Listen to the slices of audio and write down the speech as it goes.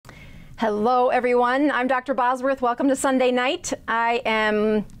Hello everyone, I'm Dr. Bosworth. Welcome to Sunday night. I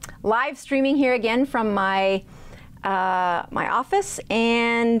am live streaming here again from my office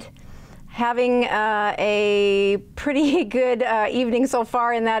and having a pretty good evening so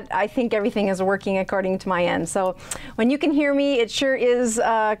far, in that I think everything is working according to my end. So when you can hear me, it sure is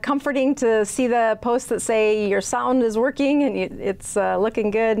comforting to see the posts that say your sound is working and it's looking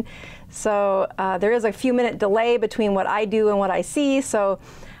good. So there is a few minute delay between what I do and what I see, so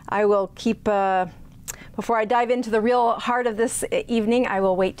I will keep, before I dive into the real heart of this evening, I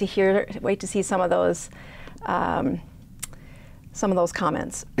will wait to see some of those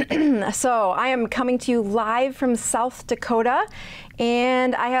comments. So I am coming to you live from South Dakota,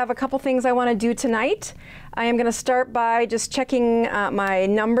 and I have a couple things I want to do tonight. I am going to start by just checking my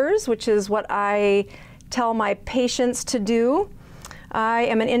numbers, which is what I tell my patients to do. I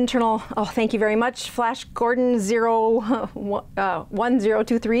am an internal, oh, thank you very much, Flash Gordon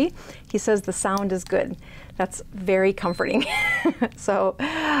 1023. He says the sound is good. That's very comforting. So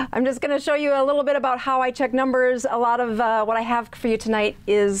I'm just going to show you a little bit about how I check numbers. A lot of what I have for you tonight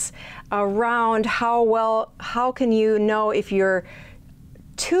is around how can you know if you're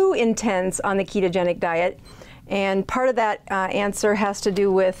too intense on the ketogenic diet. And part of that answer has to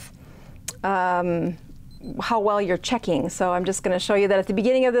do with how well you're checking. So I'm just going to show you that at the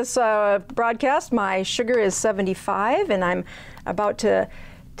beginning of this broadcast, my sugar is 75, and I'm about to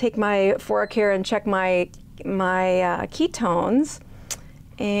take my FORACARE and check my ketones.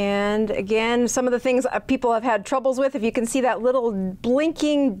 And again, some of the things people have had troubles with, if you can see that little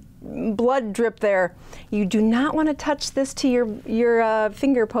blinking blood drip there, you do not want to touch this to your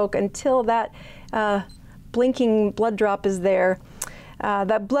finger poke until that blinking blood drop is there.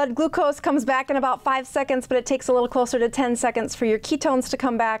 The blood glucose comes back in about 5 seconds, but it takes a little closer to 10 seconds for your ketones to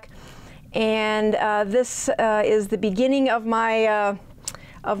come back. And this is the beginning of my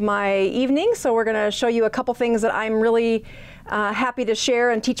evening. So we're going to show you a couple things that I'm really happy to share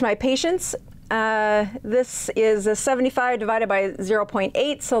and teach my patients. This is a 75 divided by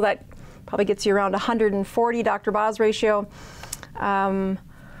 0.8, so that probably gets you around 140 Dr. Boz ratio.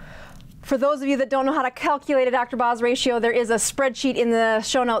 For those of you that don't know how to calculate a Dr. Boz ratio, there is a spreadsheet in the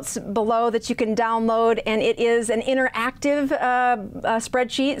show notes below that you can download, and it is an interactive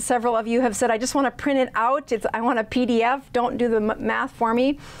spreadsheet. Several of you have said, I just want to print it out. I want a PDF. Don't do the math for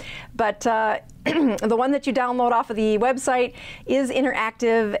me. But the one that you download off of the website is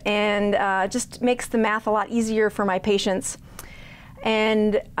interactive and just makes the math a lot easier for my patients.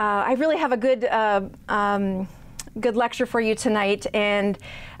 And I really have a good good lecture for you tonight, and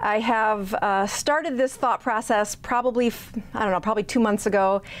I have started this thought process probably, I don't know, probably 2 months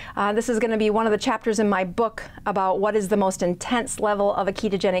ago. This is going to be one of the chapters in my book about what is the most intense level of a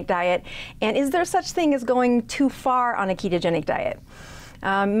ketogenic diet, and is there such thing as going too far on a ketogenic diet?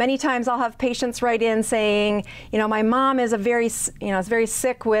 Many times I'll have patients write in saying, you know, my mom is is very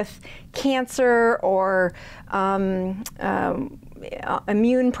sick with cancer or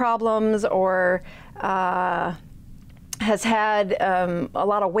immune problems, or has had a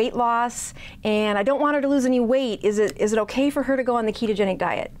lot of weight loss, and I don't want her to lose any weight. Is it okay for her to go on the ketogenic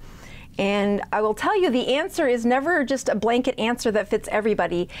diet? And I will tell you, the answer is never just a blanket answer that fits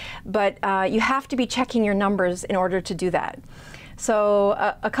everybody, but you have to be checking your numbers in order to do that. So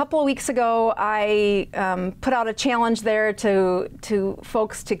a couple of weeks ago, I put out a challenge there to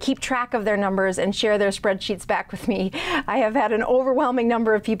folks to keep track of their numbers and share their spreadsheets back with me. I have had an overwhelming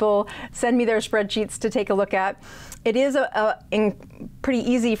number of people send me their spreadsheets to take a look at. It is pretty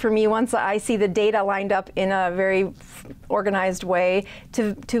easy for me, once I see the data lined up in a very organized way,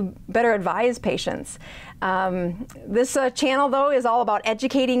 to better advise patients. This channel, though, is all about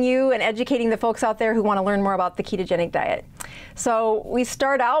educating you and educating the folks out there who want to learn more about the ketogenic diet. So we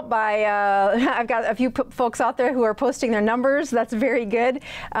start out by, I've got a few folks out there who are posting their numbers. That's very good.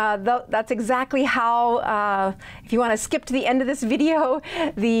 That's exactly how, if you want to skip to the end of this video,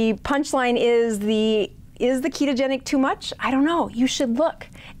 the punchline is the ketogenic too much? I don't know. You should look.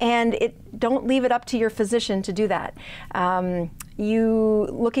 And don't leave it up to your physician to do that. You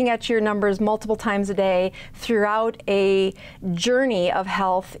looking at your numbers multiple times a day throughout a journey of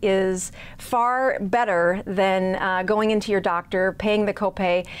health is far better than going into your doctor, paying the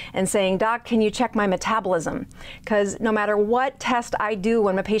copay, and saying, Doc, can you check my metabolism? Because no matter what test I do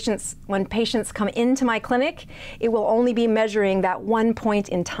when patients come into my clinic, it will only be measuring that one point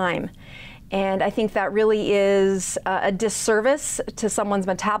in time. And I think that really is a disservice to someone's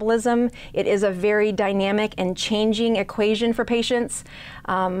metabolism. It is a very dynamic and changing equation for patients.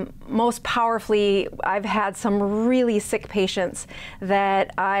 Most powerfully, I've had some really sick patients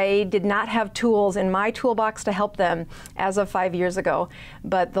that I did not have tools in my toolbox to help them as of 5 years ago.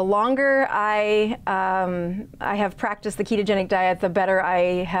 But the longer I have practiced the ketogenic diet, the better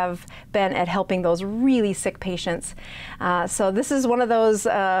I have been at helping those really sick patients. So this is one of those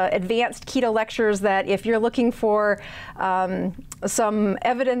advanced keto lectures that if you're looking for some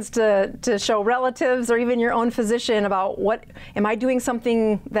evidence to show relatives or even your own physician about what, am I doing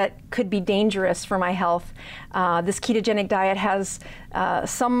something that could be dangerous for my health, this ketogenic diet has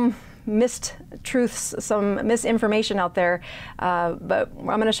some missed truths, some misinformation out there, but I'm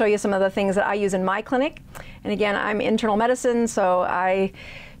going to show you some of the things that I use in my clinic. And again, I'm internal medicine, so I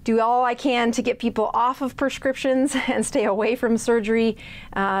do all I can to get people off of prescriptions and stay away from surgery.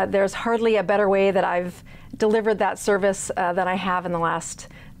 There's hardly a better way that I've delivered that service than I have in the last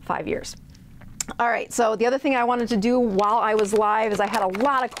 5 years. All right, so the other thing I wanted to do while I was live is I had a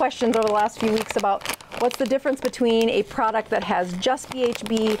lot of questions over the last few weeks about what's the difference between a product that has just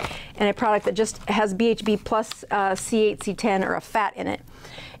BHB and a product that just has BHB plus C8, C10 or a fat in it.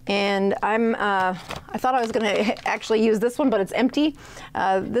 And I thought I was going to actually use this one, but it's empty.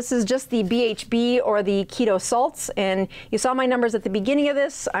 This is just the BHB or the keto salts, and you saw my numbers at the beginning of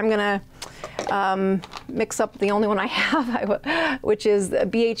this. I'm going to mix up the only one I have, which is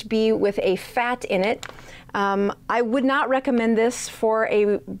BHB with a fat in it. I would not recommend this for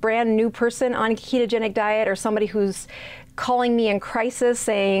a brand new person on a ketogenic diet or somebody who's calling me in crisis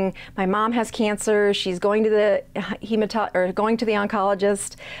saying, my mom has cancer, she's going to the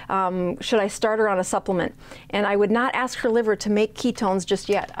oncologist, should I start her on a supplement? And I would not ask her liver to make ketones just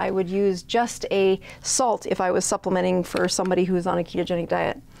yet. I would use just a salt if I was supplementing for somebody who's on a ketogenic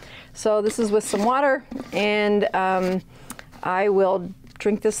diet. So this is with some water, and I will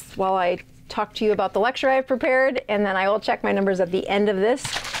drink this while I talk to you about the lecture I've prepared, and then I will check my numbers at the end of this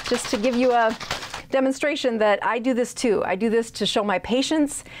just to give you a demonstration that I do this too. I do this to show my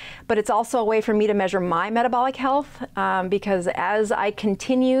patients, but it's also a way for me to measure my metabolic health, because as I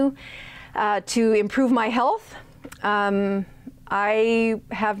continue to improve my health, I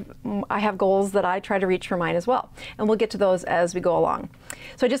have goals that I try to reach for mine as well, and we'll get to those as we go along.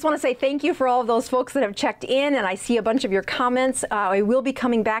 So I just want to say thank you for all of those folks that have checked in, and I see a bunch of your comments. I will be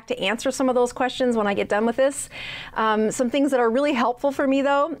coming back to answer some of those questions when I get done with this. Some things that are really helpful for me,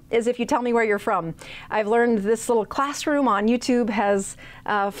 though, is if you tell me where you're from. I've learned this little classroom on YouTube has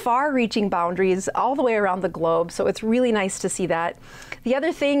far-reaching boundaries all the way around the globe, so it's really nice to see that. The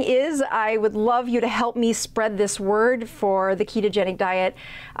other thing is I would love you to help me spread this word for the ketogenic diet.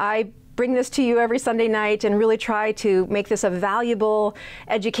 I bring this to you every Sunday night and really try to make this a valuable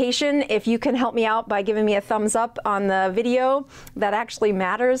education. If you can help me out by giving me a thumbs up on the video, that actually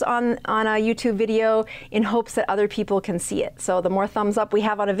matters on a YouTube video, in hopes that other people can see it. So the more thumbs up we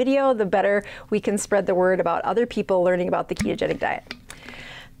have on a video, the better we can spread the word about other people learning about the ketogenic diet.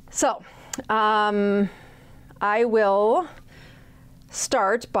 So I will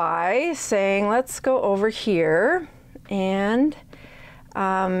start by saying, let's go over here, and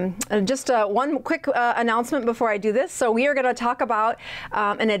just one quick announcement before I do this. So we are going to talk about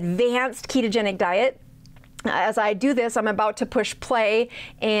an advanced ketogenic diet. As I do this, I'm about to push play,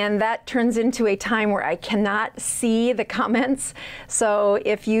 and that turns into a time where I cannot see the comments. So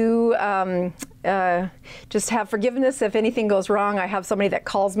if you just have forgiveness if anything goes wrong. I have somebody that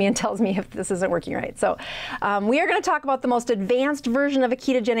calls me and tells me if this isn't working right. So we are going to talk about the most advanced version of a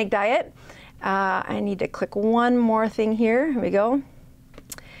ketogenic diet. I need to click one more thing here. Here we go.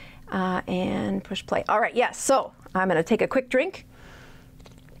 And push play. All right, yes, so I'm going to take a quick drink.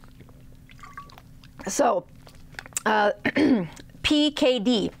 So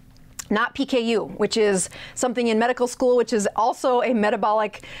PKD, not PKU, which is something in medical school, which is also a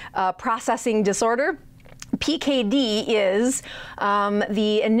metabolic processing disorder. PKD is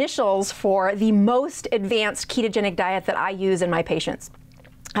the initials for the most advanced ketogenic diet that I use in my patients.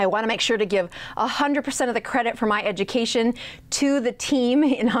 I want to make sure to give 100% of the credit for my education to the team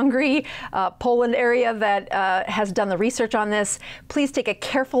in Hungary, Poland area that has done the research on this. Please take a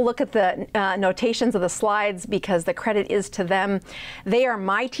careful look at the notations of the slides, because the credit is to them. They are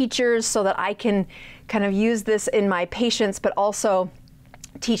my teachers, so that I can kind of use this in my patients, but also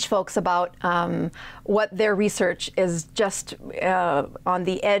teach folks about what their research is just on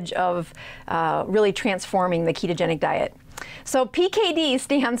the edge of really transforming the ketogenic diet. So PKD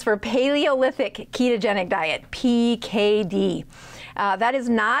stands for Paleolithic Ketogenic Diet, PKD. That is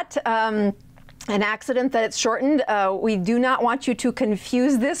not an accident that it's shortened. We do not want you to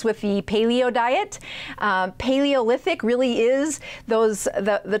confuse this with the paleo diet. Paleolithic really is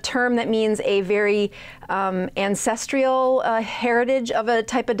the term that means a very ancestral heritage of a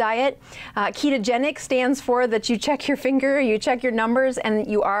type of diet. Ketogenic stands for that you check your finger, you check your numbers, and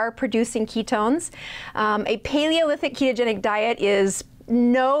you are producing ketones. A Paleolithic ketogenic diet is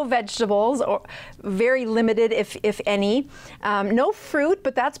no vegetables, or very limited if any. No fruit,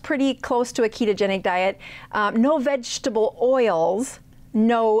 but that's pretty close to a ketogenic diet. No vegetable oils,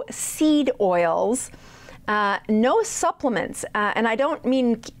 no seed oils, no supplements. And I don't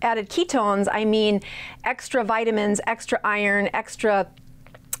mean added ketones, I mean extra vitamins, extra iron, extra,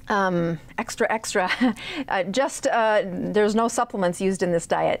 there's no supplements used in this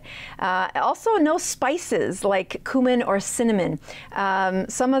diet. Also no spices like cumin or cinnamon.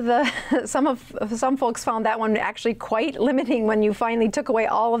 Some folks found that one actually quite limiting when you finally took away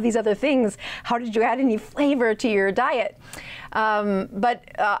all of these other things. How did you add any flavor to your diet? But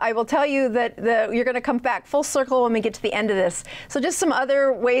I will tell you that you're going to come back full circle when we get to the end of this. So just some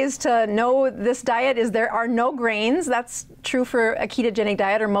other ways to know this diet is there are no grains. That's true for a ketogenic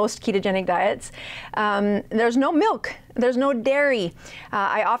diet or most ketogenic diets. There's no milk. There's no dairy.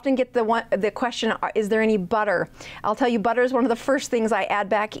 I often get the question, is there any butter? I'll tell you, butter is one of the first things I add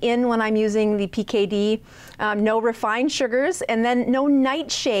back in when I'm using the PKD. No refined sugars, and then no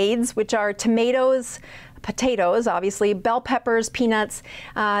nightshades, which are tomatoes, potatoes, obviously, bell peppers, peanuts.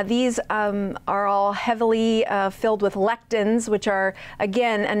 These are all heavily filled with lectins, which are,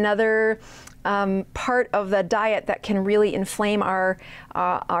 again, another part of the diet that can really inflame our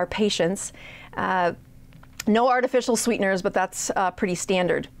patients. No artificial sweeteners, but that's pretty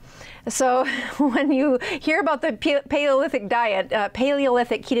standard. So when you hear about the Paleolithic diet,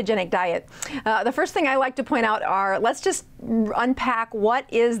 Paleolithic ketogenic diet, the first thing I like to point out are, let's just unpack what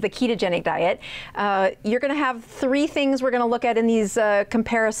is the ketogenic diet. You're going to have three things we're going to look at in these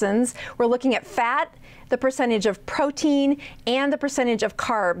comparisons. We're looking at fat, the percentage of protein, and the percentage of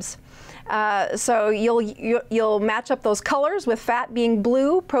carbs. So you'll match up those colors with fat being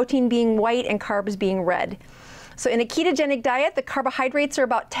blue, protein being white, and carbs being red. So in a ketogenic diet, the carbohydrates are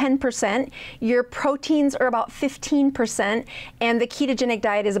about 10%, your proteins are about 15%, and the ketogenic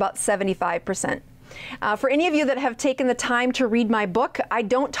diet is about 75%. For any of you that have taken the time to read my book, I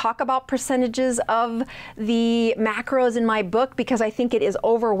don't talk about percentages of the macros in my book because I think it is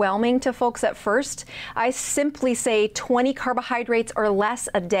overwhelming to folks at first. I simply say 20 carbohydrates or less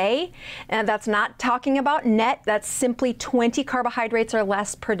a day, and that's not talking about net, that's simply 20 carbohydrates or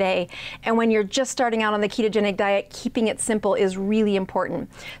less per day. And when you're just starting out on the ketogenic diet, keeping it simple is really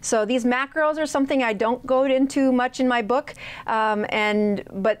important. So these macros are something I don't go into much in my book,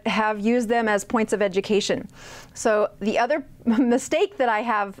 but have used them as points of education. So the other mistake that I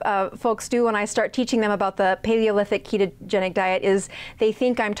have folks do when I start teaching them about the Paleolithic ketogenic diet is they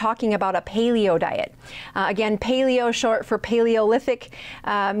think I'm talking about a paleo diet. Again, paleo short for Paleolithic,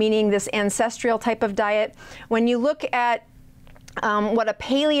 meaning this ancestral type of diet. When you look at what a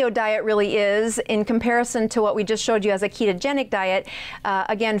paleo diet really is in comparison to what we just showed you as a ketogenic diet,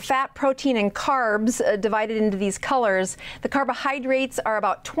 again, fat, protein, and carbs divided into these colors. The carbohydrates are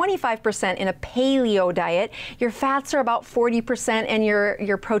about 25% in a paleo diet. Your fats are about 40%, and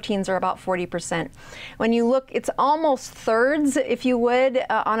your proteins are about 40%. When you look, it's almost thirds, if you would,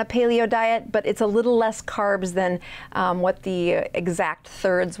 on a paleo diet, but it's a little less carbs than what the exact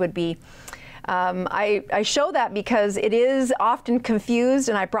thirds would be. I show that because it is often confused,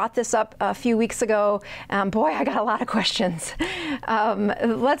 and I brought this up a few weeks ago. Boy, I got a lot of questions.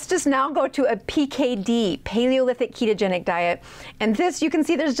 Let's just now go to a PKD, Paleolithic ketogenic diet. And this, you can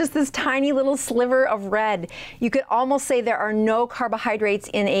see there's just this tiny little sliver of red. You could almost say there are no carbohydrates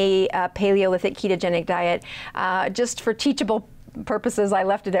in a Paleolithic ketogenic diet. Just for teachable purposes, I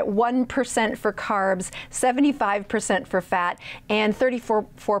left it at 1% for carbs, 75% for fat, and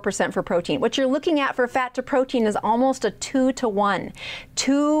 34% for protein. What you're looking at for fat to protein is almost a 2-to-1.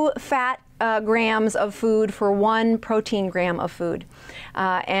 2 fat grams of food for 1 protein gram of food.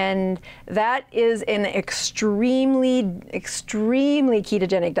 And that is an extremely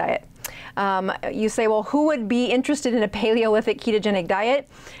ketogenic diet. You say, well, who would be interested in a Paleolithic ketogenic diet?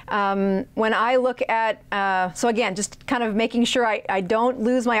 When I look at, so again, just kind of making sure I don't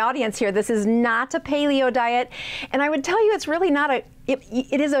lose my audience here, this is not a paleo diet. And I would tell you it's really not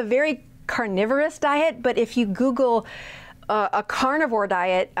it is a very carnivorous diet, but if you Google a carnivore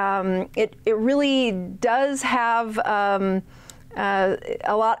diet, it really does have a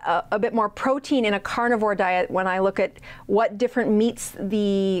bit more protein in a carnivore diet when I look at what different meats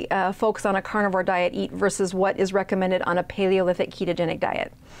the folks on a carnivore diet eat versus what is recommended on a Paleolithic ketogenic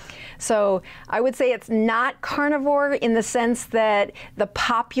diet. So I would say it's not carnivore in the sense that the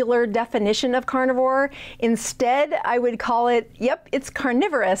popular definition of carnivore. Instead, I would call it, yep, it's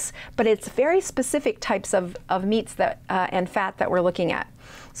carnivorous, but it's very specific types of meats that and fat that we're looking at.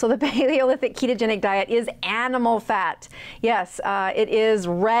 So the Paleolithic ketogenic diet is animal fat. Yes, it is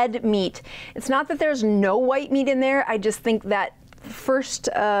red meat. It's not that there's no white meat in there. I just think that first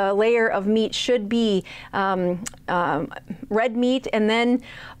layer of meat should be red meat, and then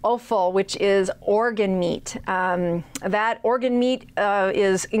offal, which is organ meat. That organ meat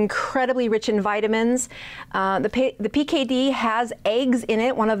is incredibly rich in vitamins. The PKD has eggs in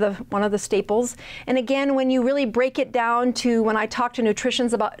it, one of the staples. And again, when you really break it down to, when I talk to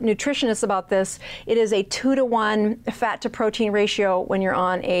nutritionists about this, it is a 2-to-1 fat to protein ratio when you're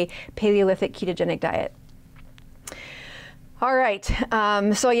on a Paleolithic ketogenic diet. All right,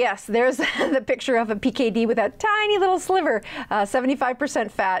 so yes, there's the picture of a PKD with that tiny little sliver, 75%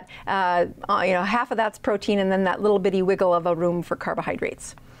 fat, half of that's protein, and then that little bitty wiggle of a room for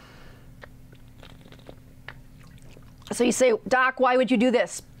carbohydrates. So you say, Doc, why would you do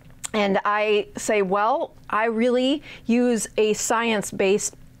this? And I say, well, I really use a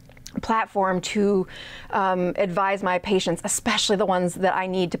science-based platform to advise my patients, especially the ones that I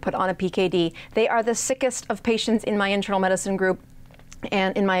need to put on a PKD. They are the sickest of patients in my internal medicine group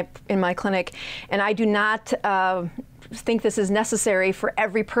and in my clinic, and I do not think this is necessary for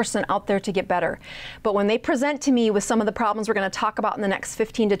every person out there to get better. But when they present to me with some of the problems we're going to talk about in the next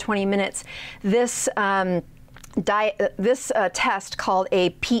 15 to 20 minutes, this test called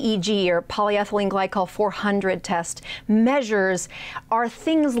a PEG, or polyethylene glycol 400 test, measures are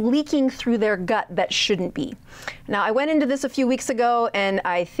things leaking through their gut that shouldn't be. Now, I went into this a few weeks ago, and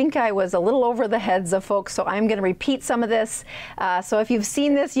I think I was a little over the heads of folks, so I'm going to repeat some of this. So if you've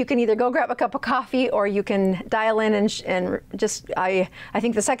seen this, you can either go grab a cup of coffee, or you can dial in and just, I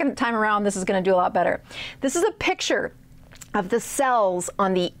think the second time around, this is going to do a lot better. This is a picture of the cells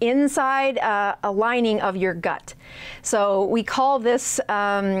on the inside lining of your gut. So we call this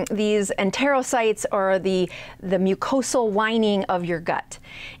these enterocytes, or the mucosal lining of your gut.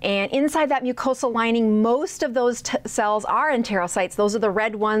 And inside that mucosal lining, most of those cells are enterocytes. Those are the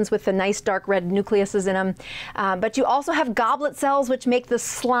red ones with the nice dark red nucleuses in them. But you also have goblet cells, which make the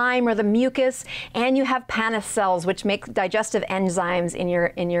slime or the mucus, and you have Paneth cells, which make digestive enzymes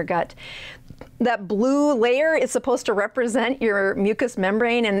in your gut. That blue layer is supposed to represent your mucous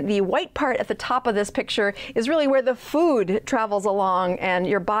membrane, and the white part at the top of this picture is really where the food travels along, and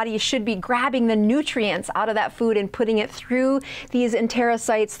your body should be grabbing the nutrients out of that food and putting it through these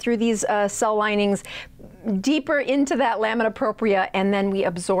enterocytes, through these cell linings, deeper into that lamina propria, and then we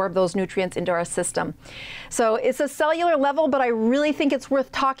absorb those nutrients into our system. So it's a cellular level, but I really think it's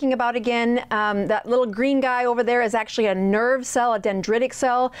worth talking about again. That little green guy over there is actually a nerve cell, a dendritic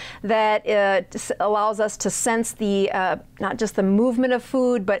cell, that allows us to sense the not just the movement of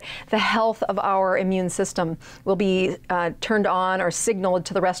food, but the health of our immune system will be turned on or signaled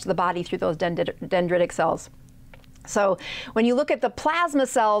to the rest of the body through those dendritic cells. So when you look at the plasma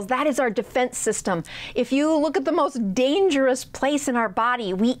cells, that is our defense system. If you look at the most dangerous place in our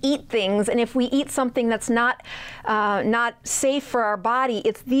body, we eat things, and if we eat something that's not safe for our body,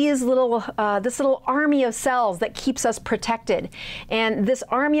 it's these little this little army of cells that keeps us protected. And this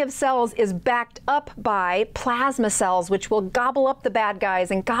army of cells is backed up by plasma cells, which will gobble up the bad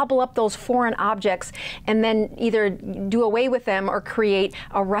guys and gobble up those foreign objects, and then either do away with them or create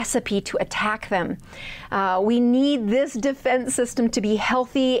a recipe to attack them. We need this defense system to be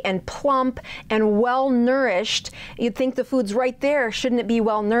healthy and plump and well nourished. You'd think the food's right there, shouldn't it be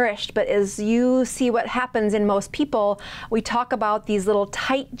well nourished? But as you see what happens in most people, we talk about these little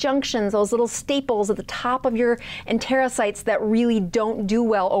tight junctions, those little staples at the top of your enterocytes that really don't do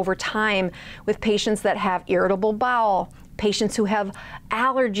well over time with patients that have irritable bowel, patients who have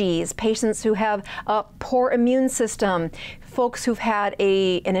allergies, patients who have a poor immune system, folks who've had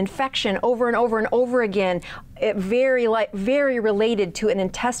an infection over and over and over again, very related to an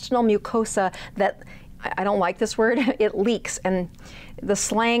intestinal mucosa that, I don't like this word, it leaks. And the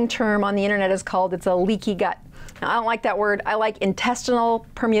slang term on the internet is called, it's a leaky gut. Now, I don't like that word. I like intestinal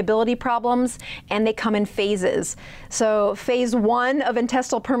permeability problems, and they come in phases. So phase 1 of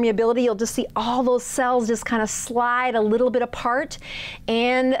intestinal permeability, you'll just see all those cells just kind of slide a little bit apart,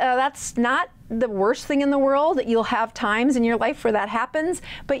 and that's not the worst thing in the world. You'll have times in your life where that happens,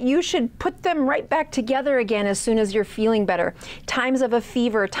 but you should put them right back together again as soon as you're feeling better. Times of a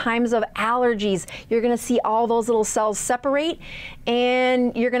fever, times of allergies, you're going to see all those little cells separate,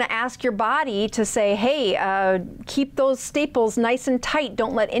 and you're going to ask your body to say, hey, keep those staples nice and tight.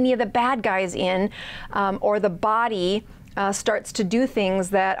 Don't let any of the bad guys in, or the body starts to do things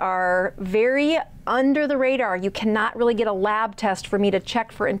that are very under the radar. You cannot really get a lab test for me to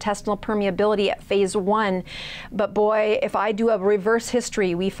check for intestinal permeability at phase 1. But boy, if I do a reverse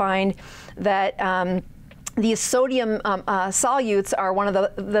history, we find that these sodium solutes are one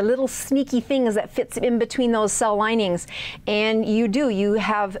of the little sneaky things that fits in between those cell linings. And you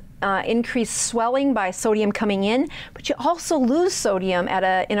have increased swelling by sodium coming in, but you also lose sodium at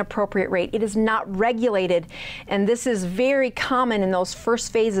an inappropriate rate. It is not regulated. And this is very common in those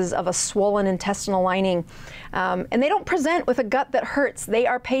first phases of a swollen intestinal lining. And they don't present with a gut that hurts. They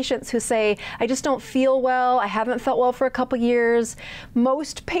are patients who say, I just don't feel well. I haven't felt well for a couple years.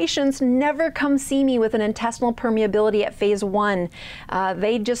 Most patients never come see me with an intestinal permeability at phase 1.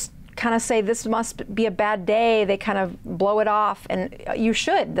 They just kind of say this must be a bad day. They kind of blow it off, and you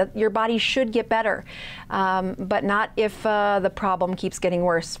should. Your body should get better, but not if the problem keeps getting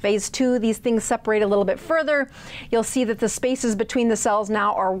worse. Phase 2, these things separate a little bit further. You'll see that the spaces between the cells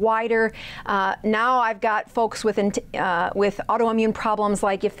now are wider. Now I've got folks with autoimmune problems,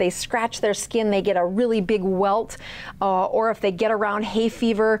 like if they scratch their skin, they get a really big welt, or if they get around hay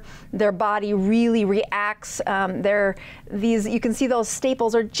fever, their body really reacts. You can see those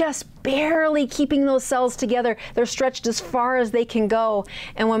staples are just barely keeping those cells together. They're stretched as far as they can go.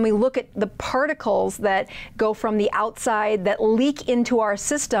 And when we look at the particles that go from the outside that leak into our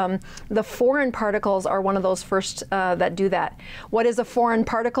system, the foreign particles are one of those first that do that. What is a foreign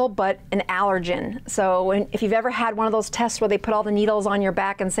particle but an allergen? So if you've ever had one of those tests where they put all the needles on your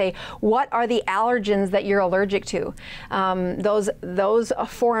back and say, what are the allergens that you're allergic to? Those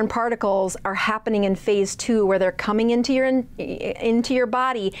foreign particles are happening in phase 2, where they're coming into your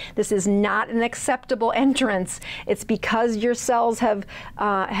body. This is not an acceptable entrance. It's because your cells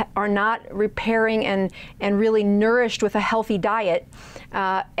are not repairing and really nourished with a healthy diet.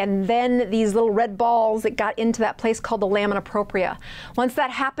 And then these little red balls that got into that place called the lamina propria. Once that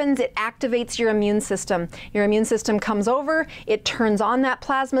happens, it activates your immune system. Your immune system comes over, it turns on that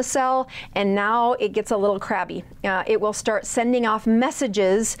plasma cell, and now it gets a little crabby. It will start sending off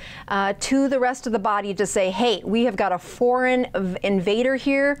messages to the rest of the body to say, hey, we have got a foreign invader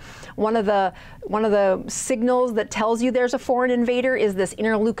here. One of the signals that tells you there's a foreign invader is this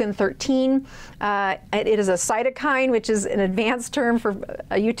interleukin 13. It is a cytokine, which is an advanced term for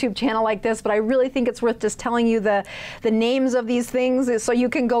a YouTube channel like this, but I really think it's worth just telling you the names of these things so you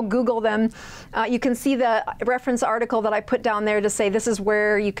can go Google them. You can see the reference article that I put down there to say this is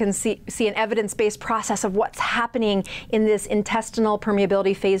where you can see an evidence-based process of what's happening in this intestinal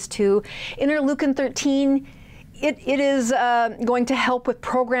permeability phase 2. Interleukin 13, it is going to help with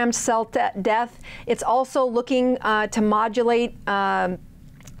programmed cell death. It's also looking to modulate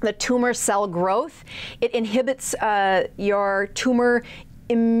the tumor cell growth. It inhibits your tumor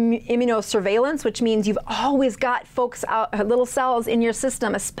immunosurveillance, which means you've always got little cells in your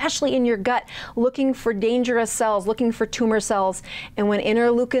system, especially in your gut, looking for dangerous cells, looking for tumor cells. And when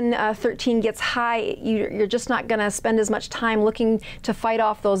interleukin 13 gets high, you're just not going to spend as much time looking to fight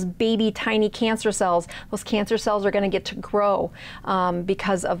off those baby tiny cancer cells. Those cancer cells are going to get to grow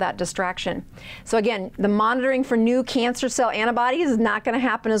because of that distraction. So again, the monitoring for new cancer cell antibodies is not going to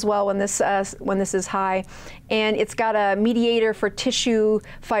happen as well when this is high. And it's got a mediator for tissue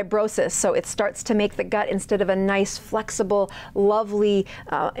fibrosis, so it starts to make the gut, instead of a nice, flexible, lovely,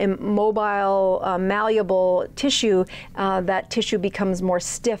 mobile, malleable tissue, that tissue becomes more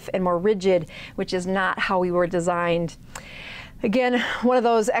stiff and more rigid, which is not how we were designed. Again, one of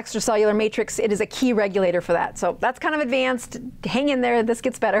those extracellular matrix, it is a key regulator for that. So that's kind of advanced. Hang in there, this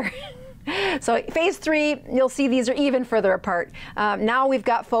gets better. So phase 3, you'll see these are even further apart. Now we've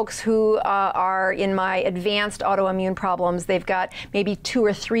got folks who are in my advanced autoimmune problems. They've got maybe 2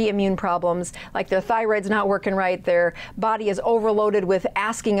 or 3 immune problems, like their thyroid's not working right, their body is overloaded with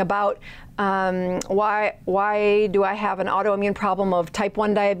asking about why do I have an autoimmune problem of type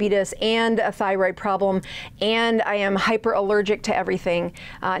 1 diabetes and a thyroid problem, and I am hyperallergic to everything.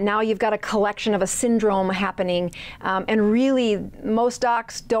 Now you've got a collection of a syndrome happening, and really most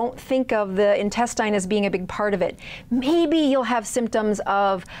docs don't think of the intestine as being a big part of it. Maybe you'll have symptoms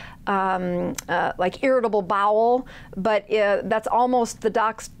of like irritable bowel, but that's almost the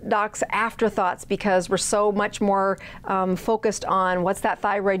doc's afterthoughts, because we're so much more focused on what's that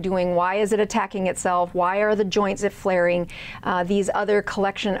thyroid doing, why is it attacking itself, why are the joints flaring, these other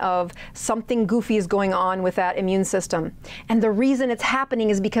collection of something goofy is going on with that immune system. And the reason it's happening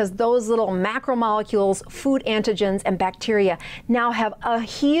is because those little macromolecules, food antigens, and bacteria now have a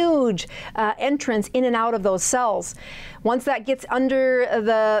huge entrance in and out of those cells. Once that gets under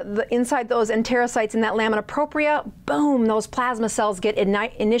inside those enterocytes in that lamina propria, boom, those plasma cells get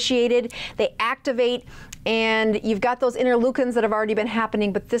initiated, they activate, and you've got those interleukins that have already been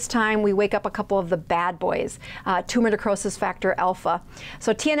happening, but this time we wake up a couple of the bad boys, tumor necrosis factor alpha.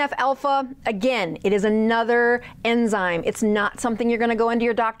 So TNF alpha, again, it is another enzyme. It's not something you're going to go into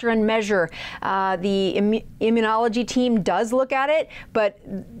your doctor and measure. The immunology team does look at it, but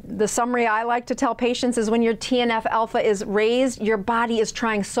the summary I like to tell patients is when your TNF alpha is raised, your body is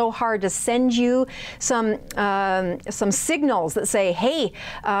trying so hard to send you some signals that say, hey,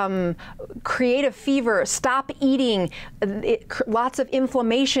 create a fever, stop eating. Lots of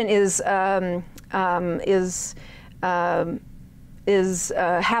inflammation is happening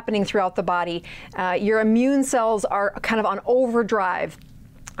throughout the body. Your immune cells are kind of on overdrive.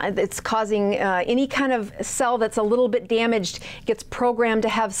 It's causing any kind of cell that's a little bit damaged gets programmed to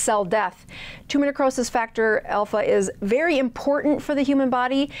have cell death. Tumor necrosis factor alpha is very important for the human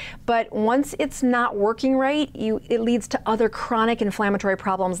body, but once it's not working right, it leads to other chronic inflammatory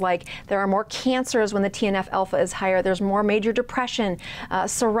problems, like there are more cancers when the TNF alpha is higher, there's more major depression,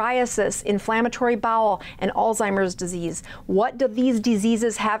 psoriasis, inflammatory bowel, and Alzheimer's disease. What do these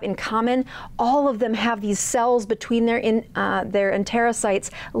diseases have in common? All of them have these cells between their enterocytes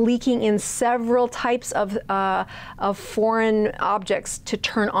leaking in several types of foreign objects to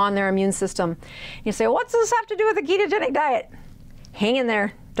turn on their immune system. You say, what's this have to do with a ketogenic diet? Hang in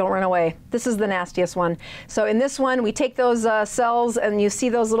there. Don't run away. This is the nastiest one. So in this one, we take those cells and you see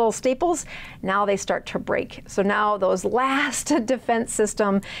those little staples. Now they start to break. So now those last defense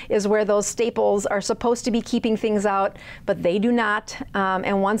system is where those staples are supposed to be keeping things out, but they do not.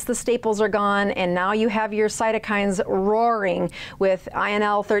 And once the staples are gone, and now you have your cytokines roaring with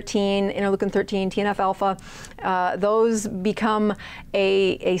INL-13, interleukin-13, TNF alpha, those become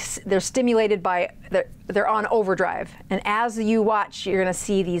they're stimulated by, they're on overdrive. And as you watch, you're going to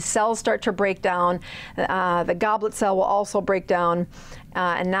see these cells start to break down. The goblet cell will also break down.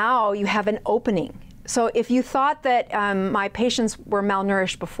 And now you have an opening. So if you thought that my patients were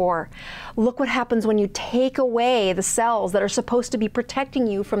malnourished before, look what happens when you take away the cells that are supposed to be protecting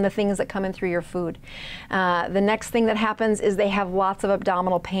you from the things that come in through your food. The next thing that happens is they have lots of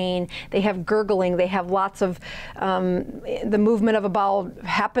abdominal pain, they have gurgling, they have lots of, the movement of a bowel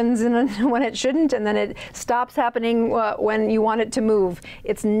happens when it shouldn't, and then it stops happening when you want it to move.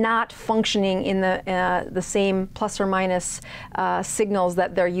 It's not functioning in the same plus or minus signals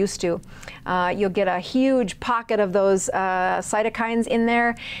that they're used to. You'll get a huge pocket of those cytokines in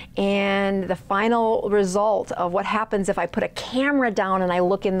there, and the final result of what happens if I put a camera down and I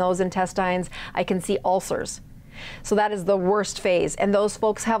look in those intestines, I can see ulcers. So that is the worst phase, and those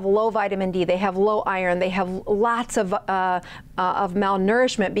folks have low vitamin D, they have low iron, they have lots of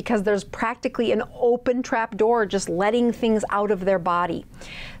malnourishment because there's practically an open trap door just letting things out of their body.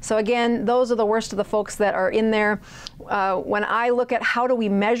 So again, those are the worst of the folks that are in there. When I look at how do we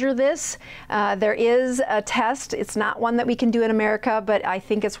measure this, there is a test. It's not one that we can do in America, but I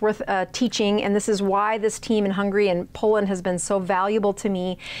think it's worth teaching, and this is why this team in Hungary and Poland has been so valuable to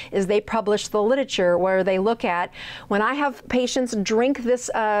me, is they publish the literature where they look at, when I have patients drink this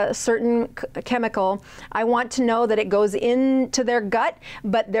certain chemical, I want to know that it goes into their gut,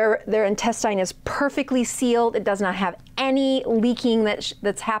 but their intestine is perfectly sealed. It does not have any leaking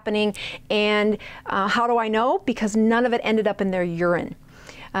that's happening. And how do I know? Because none of it ended up in their urine.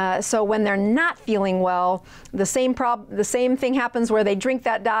 So when they're not feeling well, the same thing happens where they drink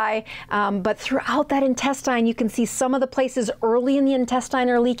that dye, but throughout that intestine, you can see some of the places early in the intestine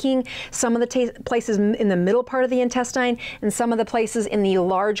are leaking, some of the places in the middle part of the intestine, and some of the places in the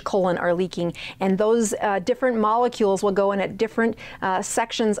large colon are leaking. And those different molecules will go in at different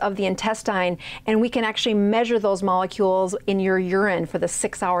sections of the intestine, and we can actually measure those molecules in your urine for the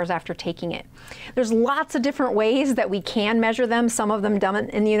 6 hours after taking it. There's lots of different ways that we can measure them, some of them done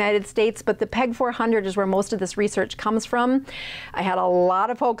in the United States, but the PEG 400 is where most of this research comes from. I had a lot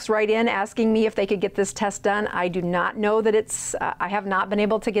of folks write in asking me if they could get this test done. I do not know that it's, I have not been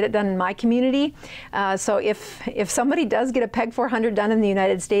able to get it done in my community. So if somebody does get a PEG 400 done in the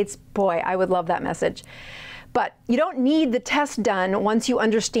United States, boy, I would love that message. But you don't need the test done once you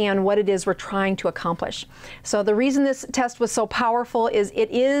understand what it is we're trying to accomplish. So the reason this test was so powerful is it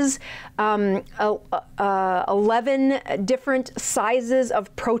is 11 different sizes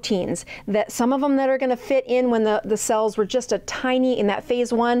of proteins, that some of them that are going to fit in when the cells were just a tiny in that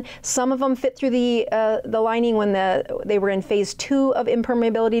phase 1. Some of them fit through the lining when they were in phase 2 of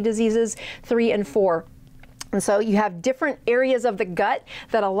impermeability diseases, 3 and 4. And so you have different areas of the gut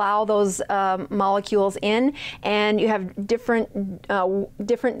that allow those molecules in, and you have different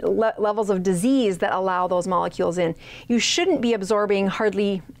levels of disease that allow those molecules in. You shouldn't be absorbing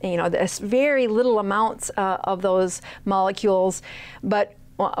hardly, this very little amounts of those molecules, but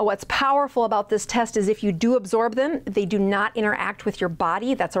what's powerful about this test is if you do absorb them, they do not interact with your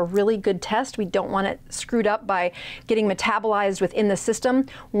body. That's a really good test. We don't want it screwed up by getting metabolized within the system.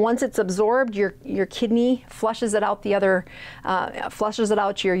 Once it's absorbed, your kidney flushes it out flushes it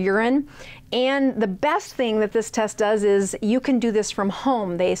out your urine. And the best thing that this test does is you can do this from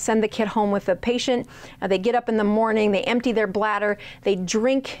home. They send the kit home with the patient. They get up in the morning, they empty their bladder, they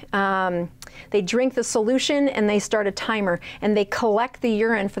drink the solution, and they start a timer. And they collect the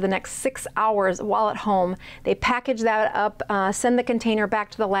urine for the next 6 hours while at home. They package that up, send the container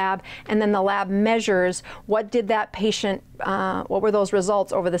back to the lab, and then the lab measures what did that patient, what were those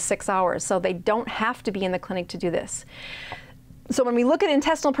results over the 6 hours. So they don't have to be in the clinic to do this. So when we look at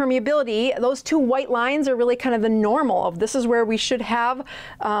intestinal permeability, those two white lines are really kind of the normal of this is where we should have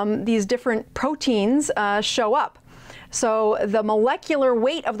these different proteins show up. So the molecular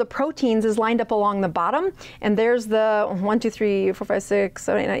weight of the proteins is lined up along the bottom, and there's the 1, 2, 3, 4, 5, 6,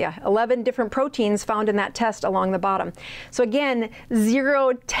 7, 8, 9, yeah, 11 different proteins found in that test along the bottom. So again,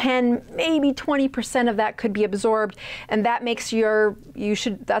 0, 10, maybe 20% of that could be absorbed, and that makes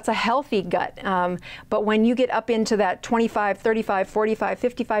that's a healthy gut. But when you get up into that 25, 35, 45,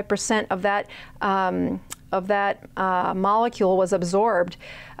 55% of that molecule was absorbed,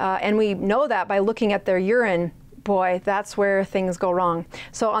 and we know that by looking at their urine, boy, that's where things go wrong.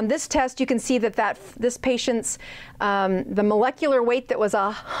 So on this test, you can see that this patient's, the molecular weight that was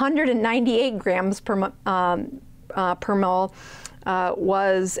 198 grams per mole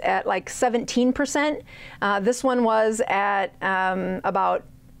was at like 17%. This one was at about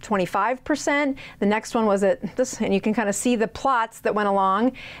 25%. The next one was at this, and you can kind of see the plots that went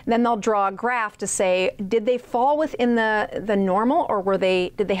along. Then they'll draw a graph to say, did they fall within the normal, or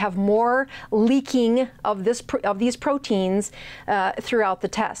did they have more leaking of these proteins throughout the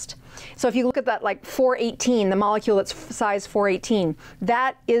test? So if you look at that, like 418, the molecule that's size 418,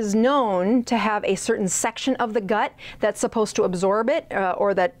 that is known to have a certain section of the gut that's supposed to absorb it,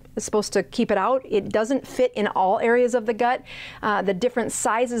 or that is supposed to keep it out. It doesn't fit in all areas of the gut. The different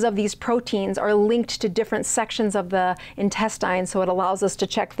sizes of these proteins are linked to different sections of the intestine, so it allows us to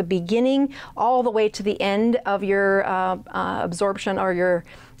check the beginning all the way to the end of your absorption or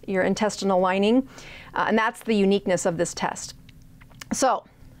your intestinal lining, and that's the uniqueness of this test. So,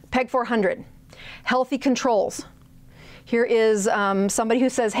 PEG 400, healthy controls. Here is somebody who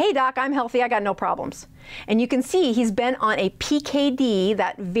says, hey doc, I'm healthy, I got no problems. And you can see he's been on a PKD,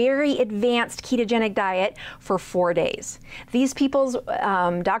 that very advanced ketogenic diet, for 4 days. These people's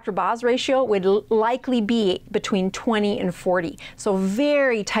Dr. Boz ratio would likely be between 20 and 40, so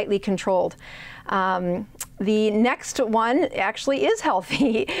very tightly controlled. The next one actually is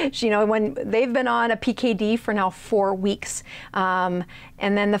healthy. When they've been on a PKD for now 4 weeks. And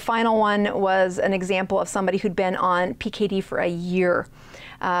then the final one was an example of somebody who'd been on PKD for a year.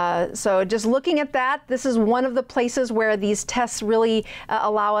 So just looking at that, this is one of the places where these tests really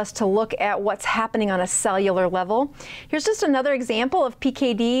allow us to look at what's happening on a cellular level. Here's just another example of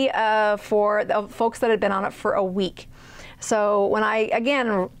PKD for the folks that had been on it for a week. So when I,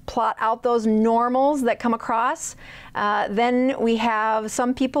 again, plot out those normals that come across, then we have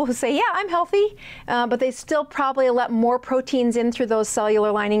some people who say, yeah, I'm healthy, but they still probably let more proteins in through those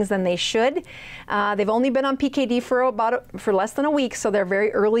cellular linings than they should. They've only been on PKD for less than a week, so they're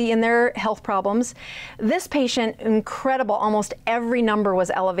very early in their health problems. This patient, incredible, almost every number was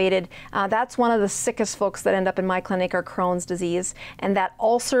elevated. That's one of the sickest folks that end up in my clinic are Crohn's disease, and that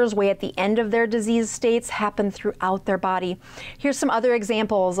ulcers way at the end of their disease states happen throughout their body. Here's some other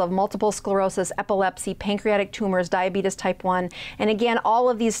examples of multiple sclerosis, epilepsy, pancreatic tumors, diabetes type 1. And again, all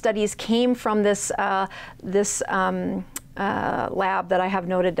of these studies came from this lab that I have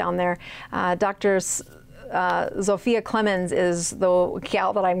noted down there. Dr. Zofia Clemens is the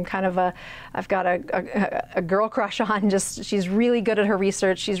gal that I'm kind of I've got a girl crush on. She's really good at her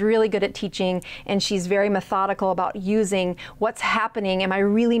research, she's really good at teaching, and she's very methodical about using what's happening. Am I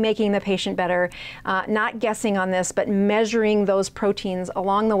really making the patient better? Not guessing on this, but measuring those proteins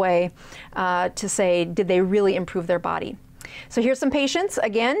along the way to say, did they really improve their body? So here's some patients,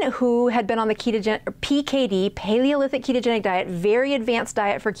 again, who had been on the PKD, Paleolithic ketogenic diet, very advanced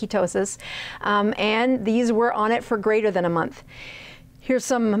diet for ketosis, and these were on it for greater than a month. Here's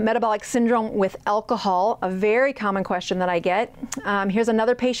some metabolic syndrome with alcohol, a very common question that I get. Here's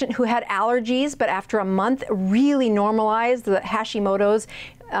another patient who had allergies, but after a month really normalized the Hashimoto's,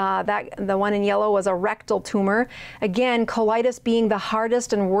 The one in yellow was a rectal tumor. Again, colitis being the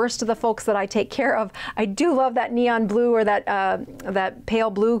hardest and worst of the folks that I take care of. I do love that neon blue, or that pale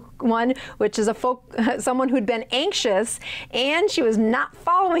blue one, which is someone who'd been anxious and she was not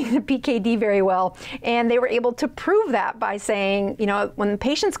following the PKD very well. And they were able to prove that by saying, you know, when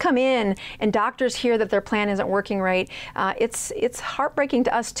patients come in and doctors hear that their plan isn't working right, it's heartbreaking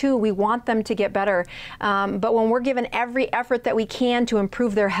to us too. We want them to get better. But when we're given every effort that we can to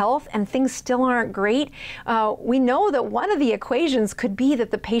improve their health and things still aren't great, we know that one of the equations could be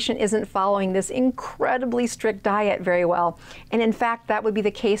that the patient isn't following this incredibly strict diet very well. And in fact, that would be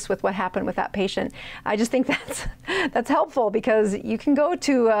the case with what happened with that patient. I just think that's helpful, because you can go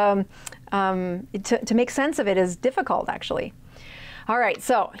to make sense of it is difficult, actually. All right,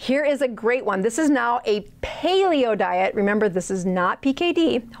 so here is a great one. This is now a paleo diet. Remember, this is not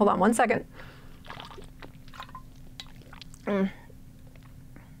PKD. Hold on one second.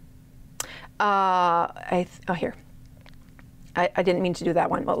 Here. I didn't mean to do that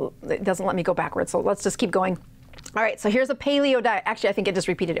one. Well, it doesn't let me go backwards, so let's just keep going. All right, so here's a paleo diet. Actually, I think it just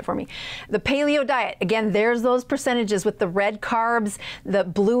repeated it for me. The paleo diet, again, there's those percentages with the red carbs, the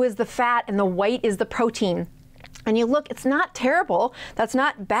blue is the fat, and the white is the protein. And you look, it's not terrible, that's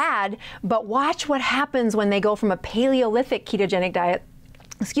not bad, but watch what happens when they go from a Paleolithic ketogenic diet,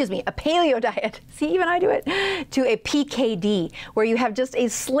 a paleo diet, see, even I do it, to a PKD, where you have just a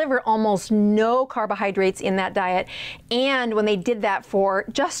sliver, almost no carbohydrates in that diet. And when they did that for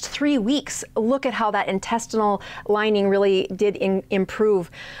just 3 weeks, look at how that intestinal lining really did improve.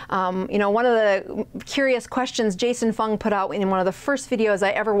 You know, one of the curious questions Jason Fung put out in one of the first videos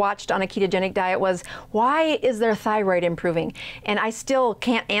I ever watched on a ketogenic diet was, why is their thyroid improving? And I still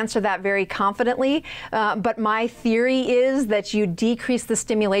can't answer that very confidently, but my theory is that you decrease the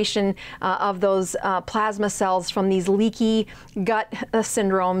stimulation of those plasma cells from these leaky gut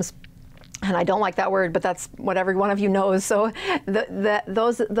syndromes. And I don't like that word, but that's what every one of you knows. So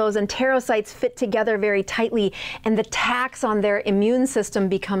those enterocytes fit together very tightly, and the tax on their immune system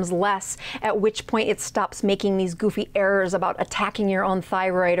becomes less, at which point it stops making these goofy errors about attacking your own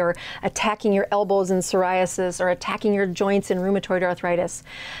thyroid, or attacking your elbows in psoriasis, or attacking your joints in rheumatoid arthritis.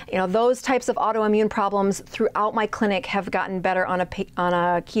 You know, those types of autoimmune problems throughout my clinic have gotten better on a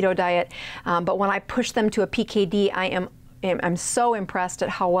keto diet. But when I push them to a PKD, I'm so impressed at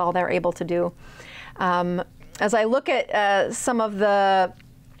how well they're able to do. As I look at some of the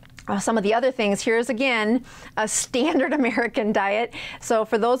other things, here's again a standard American diet. So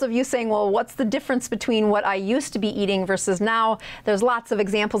for those of you saying, well, what's the difference between what I used to be eating versus now? There's lots of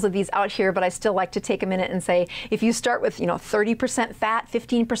examples of these out here, but I still like to take a minute and say, if you start with 30% fat,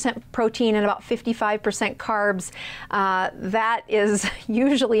 15% protein, and about 55% carbs, that is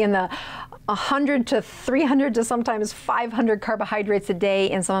usually in the 100 to 300 to sometimes 500 carbohydrates a day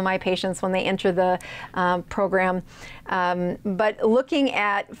in some of my patients when they enter the program. But looking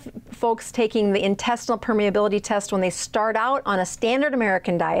at folks taking the intestinal permeability test when they start out on a standard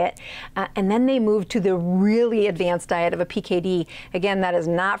American diet, and then they move to the really advanced diet of a PKD. Again, that is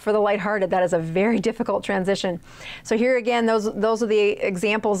not for the lighthearted. That is a very difficult transition. So here again, those are the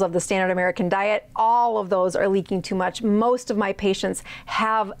examples of the standard American diet. All of those are leaking too much. Most of my patients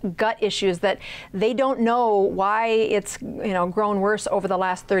have gut issues that they don't know why it's grown worse over the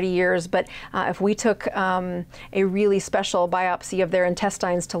last 30 years. But if we took a really special biopsy of their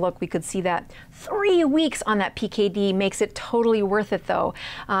intestines to look, we could see that 3 weeks on that PKD makes it totally worth it, though,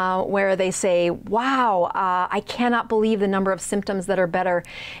 where they say, wow, I cannot believe the number of symptoms that are better.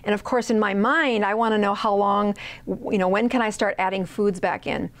 And of course, in my mind, I want to know how long, when can I start adding foods back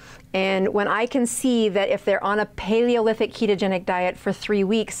in? And when I can see that if they're on a Paleolithic ketogenic diet for 3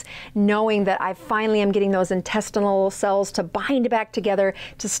 weeks, knowing that I finally am getting those intestinal cells to bind back together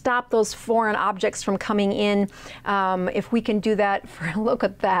to stop those foreign objects from coming in, if we can do that for, look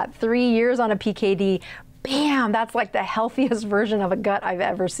at that, 3 years on a PKD, bam, that's like the healthiest version of a gut I've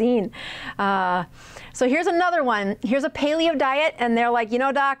ever seen. So here's another one. Here's a paleo diet, and they're like,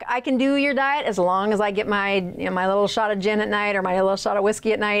 doc, I can do your diet as long as I get my my little shot of gin at night or my little shot of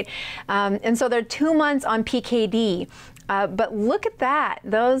whiskey at night. And so they're 2 months on PKD. But look at that.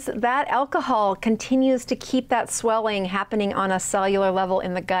 That alcohol continues to keep that swelling happening on a cellular level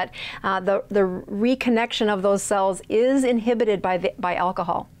in the gut. The reconnection of those cells is inhibited by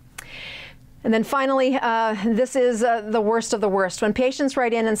alcohol. And then finally, this is the worst of the worst. When patients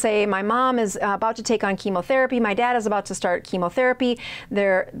write in and say, my mom is about to take on chemotherapy, my dad is about to start chemotherapy,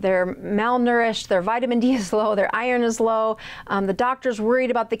 they're malnourished, their vitamin D is low, their iron is low, the doctor's worried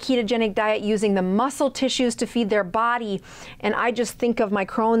about the ketogenic diet using the muscle tissues to feed their body, and I just think of my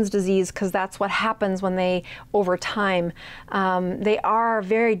Crohn's disease because that's what happens when they, over time, they are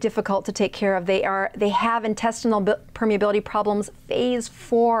very difficult to take care of. They have intestinal permeability problems, phase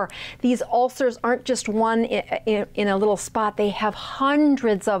 4. These ulcers aren't just one in a little spot. They have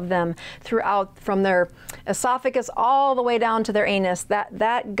hundreds of them throughout, from their esophagus all the way down to their anus.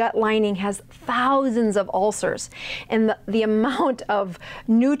 That gut lining has thousands of ulcers. And the amount of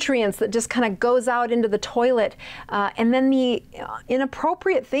nutrients that just kind of goes out into the toilet, and then the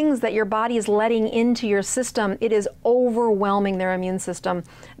inappropriate things that your body is letting into your system, it is overwhelming their immune system.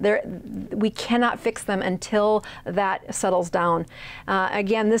 We cannot fix them until that settles down.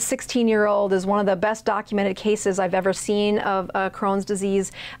 Again, this 16-year-old is one of the best documented cases I've ever seen of Crohn's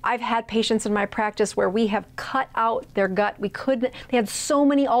disease. I've had patients in my practice where we have cut out their gut. We couldn't, they had so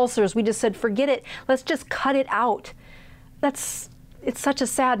many ulcers, we just said, forget it, let's just cut it out. It's such a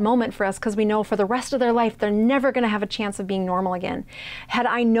sad moment for us because we know for the rest of their life they're never going to have a chance of being normal again. Had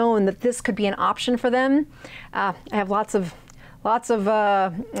I known that this could be an option for them, I have lots of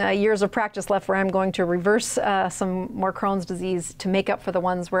years of practice left where I'm going to reverse some more Crohn's disease to make up for the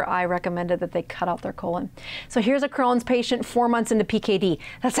ones where I recommended that they cut out their colon. So here's a Crohn's patient 4 months into PKD.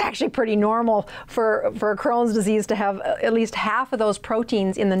 That's actually pretty normal for a Crohn's disease to have at least half of those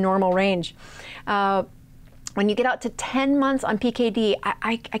proteins in the normal range. When you get out to 10 months on PKD,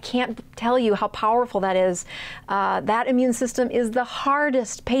 I can't tell you how powerful that is. That immune system is the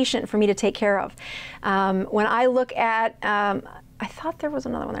hardest patient for me to take care of. When I look at, I thought there was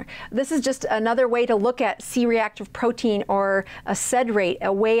another one there. This is just another way to look at C-reactive protein or a SED rate,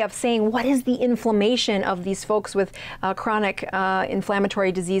 a way of saying what is the inflammation of these folks with chronic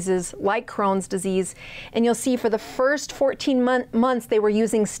inflammatory diseases like Crohn's disease. And you'll see for the first 14 months they were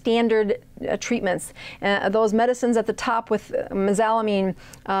using standard treatments. Those medicines at the top with mesalamine,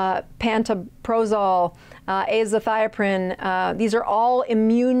 pantoprazole, azathioprine, these are all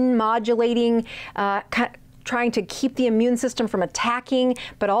immune modulating, trying to keep the immune system from attacking,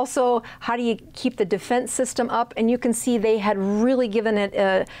 but also how do you keep the defense system up? And you can see they had really given it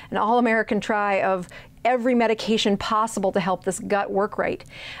an all-American try of every medication possible to help this gut work right,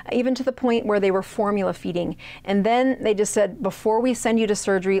 even to the point where they were formula feeding. And then they just said, before we send you to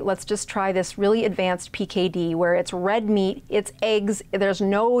surgery, let's just try this really advanced PKD where it's red meat, it's eggs, there's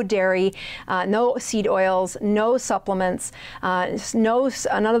no dairy, no seed oils, no supplements,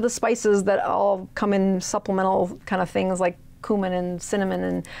 none of the spices that all come in supplemental kind of things like cumin and cinnamon.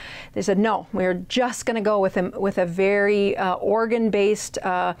 And they said, no, we're just going to go with a very organ-based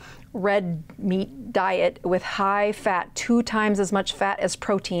red meat diet with high fat, 2 times as much fat as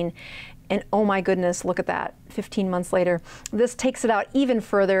protein. And oh my goodness, look at that, 15 months later. This takes it out even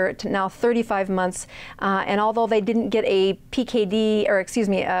further to now 35 months. And although they didn't get a PKD, or excuse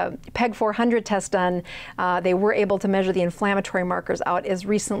me, a PEG 400 test done, they were able to measure the inflammatory markers out as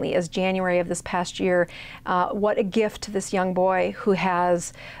recently as January of this past year. What a gift to this young boy who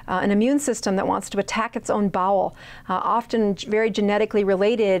has an immune system that wants to attack its own bowel, often very genetically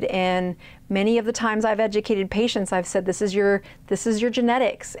related. And many of the times I've educated patients, I've said, this is your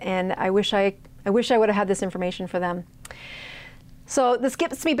genetics, and I wish I would have had this information for them. So this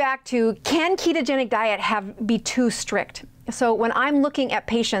gets me back to, can ketogenic diet be too strict? So when I'm looking at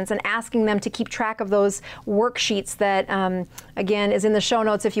patients and asking them to keep track of those worksheets that, again, is in the show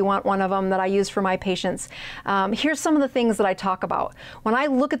notes if you want one of them that I use for my patients, here's some of the things that I talk about. When I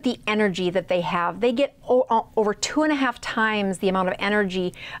look at the energy that they have, they get over 2.5 times the amount of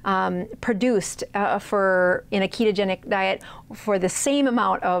energy produced in a ketogenic diet for the same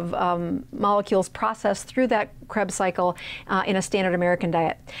amount of molecules processed through that Krebs cycle in a standard American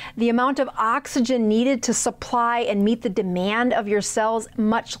diet. The amount of oxygen needed to supply and meet the demand of your cells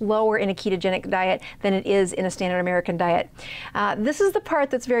much lower in a ketogenic diet than it is in a standard American diet. This is the part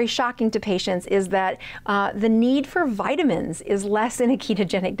that's very shocking to patients, is that the need for vitamins is less in a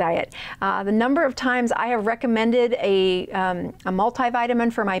ketogenic diet. The number of times I have recommended a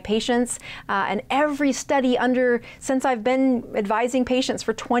multivitamin for my patients, and every study since I've been advising patients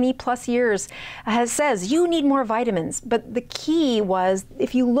for 20+ years says you need more more vitamins. But the key was,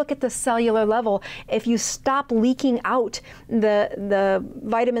 if you look at the cellular level, if you stop leaking out the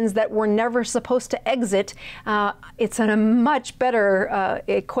vitamins that were never supposed to exit, it's a much better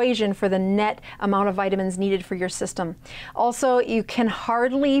equation for the net amount of vitamins needed for your system. Also, you can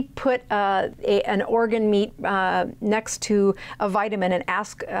hardly put an organ meat next to a vitamin and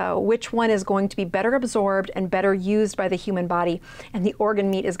ask which one is going to be better absorbed and better used by the human body. And the organ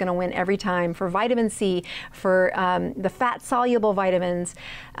meat is going to win every time. For vitamin C, for the fat-soluble vitamins,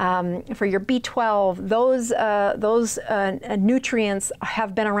 for your B12, those nutrients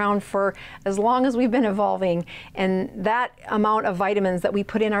have been around for as long as we've been evolving. And that amount of vitamins that we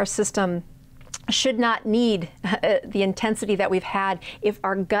put in our system should not need the intensity that we've had if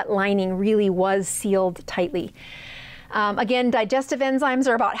our gut lining really was sealed tightly. Again, digestive enzymes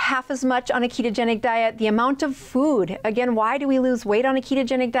are about half as much on a ketogenic diet. The amount of food, again, why do we lose weight on a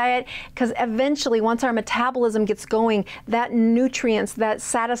ketogenic diet? Because eventually, once our metabolism gets going, that nutrients, that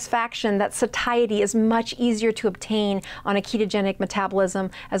satisfaction, that satiety is much easier to obtain on a ketogenic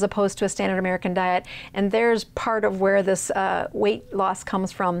metabolism as opposed to a standard American diet. And there's part of where this weight loss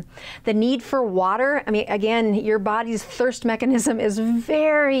comes from. The need for water, I mean, again, your body's thirst mechanism is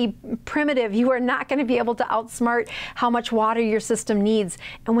very primitive. You are not going to be able to outsmart how much water your system needs.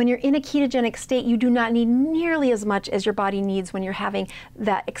 And when you're in a ketogenic state, you do not need nearly as much as your body needs when you're having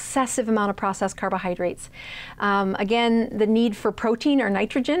that excessive amount of processed carbohydrates. Again, the need for protein or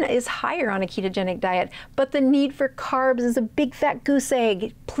nitrogen is higher on a ketogenic diet, but the need for carbs is a big fat goose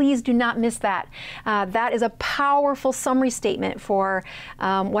egg. Please do not miss that. That is a powerful summary statement for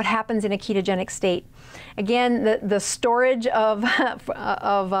what happens in a ketogenic state. Again, the storage of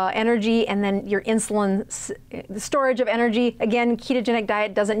energy, and then your insulin, the storage of energy. Again, ketogenic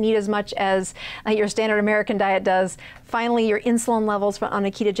diet doesn't need as much as your standard American diet does. Finally, your insulin levels on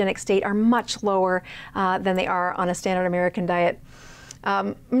a ketogenic state are much lower than they are on a standard American diet.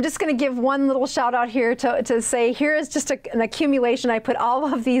 I'm just going to give one little shout out here to say, here is just an accumulation. I put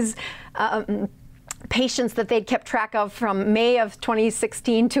all of these patients that they'd kept track of from May of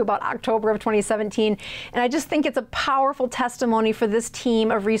 2016 to about October of 2017. And I just think it's a powerful testimony for this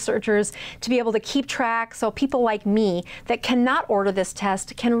team of researchers to be able to keep track, so people like me that cannot order this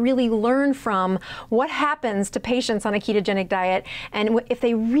test can really learn from what happens to patients on a ketogenic diet. And if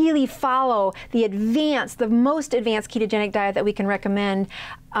they really follow the most advanced ketogenic diet that we can recommend,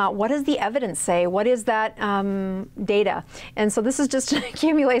 what does the evidence say? What is that data? And so this is just an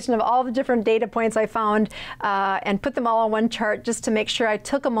accumulation of all the different data points I found and put them all on one chart just to make sure I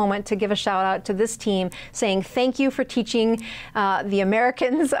took a moment to give a shout out to this team, saying thank you for teaching the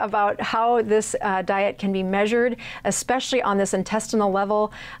Americans about how this diet can be measured, especially on this intestinal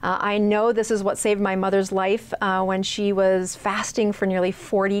level. I know this is what saved my mother's life when she was fasting for nearly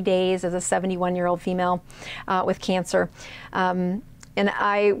 40 days as a 71-year-old female with cancer. And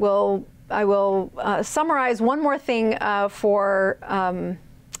I will summarize one more thing for,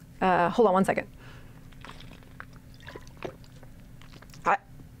 hold on one second.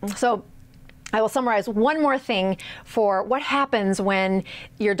 So I will summarize one more thing for what happens when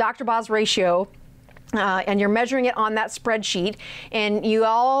your Dr. Boz ratio and you're measuring it on that spreadsheet. And you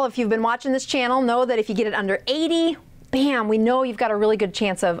all, if you've been watching this channel, know that if you get it under 80, bam, we know you've got a really good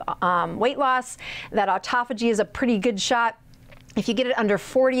chance of weight loss. That autophagy is a pretty good shot. If you get it under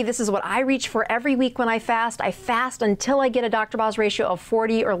 40, this is what I reach for every week when I fast. I fast until I get a Dr. Boz ratio of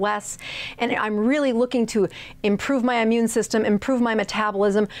 40 or less. And I'm really looking to improve my immune system, improve my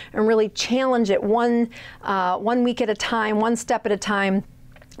metabolism, and really challenge it one week at a time, one step at a time.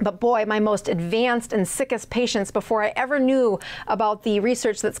 But boy, my most advanced and sickest patients, before I ever knew about the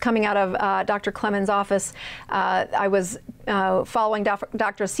research that's coming out of Dr. Clemens' office, I was following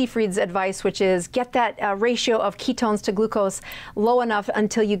Dr. Seyfried's advice, which is get that ratio of ketones to glucose low enough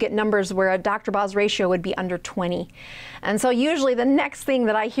until you get numbers where a Dr. Boz ratio would be under 20. And so usually the next thing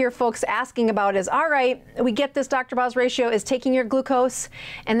that I hear folks asking about is, all right, we get this Dr. Boz ratio is taking your glucose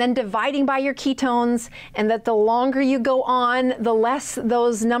and then dividing by your ketones, and that the longer you go on, the less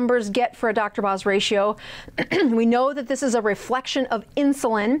those numbers get for a Dr. Boz ratio. We know that this is a reflection of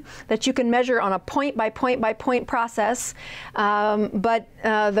insulin that you can measure on a point by point by point process. But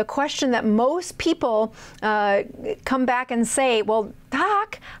the question that most people come back and say, well,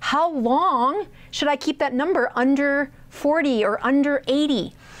 Doc, how long should I keep that number under 40 or under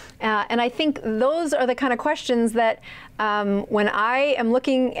 80? And I think those are the kind of questions that when I am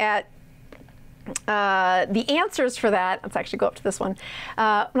looking at the answers for that, let's actually go up to this one.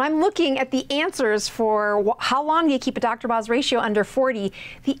 When I'm looking at the answers for how long do you keep a Dr. Boz ratio under 40,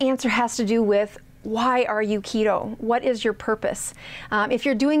 the answer has to do with why are you keto? What is your purpose? If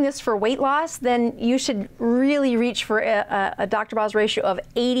you're doing this for weight loss, then you should really reach for a Dr. Boz ratio of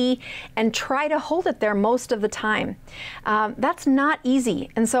 80 and try to hold it there most of the time. That's not easy.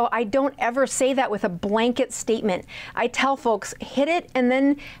 And so I don't ever say that with a blanket statement. I tell folks, hit it and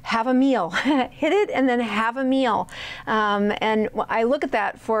then have a meal. Hit it and then have a meal. And I look at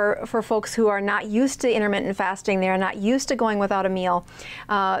that for folks who are not used to intermittent fasting. They are not used to going without a meal.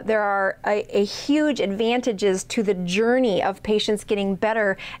 There are a huge advantages to the journey of patients getting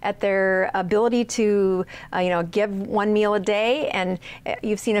better at their ability to give one meal a day. And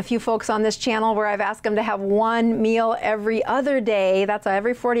you've seen a few folks on this channel where I've asked them to have one meal every other day. That's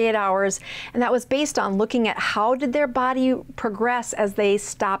every 48 hours. And that was based on looking at how did their body progress as they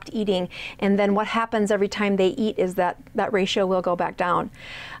stopped eating. And then what happens every time they eat is that ratio will go back down.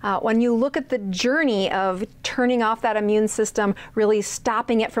 When you look at the journey of turning off that immune system, really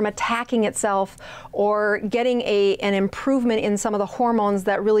stopping it from attacking itself, or getting an improvement in some of the hormones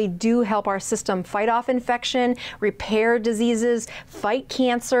that really do help our system fight off infection, repair diseases, fight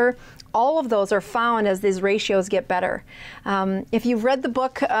cancer, all of those are found as these ratios get better. If you've read the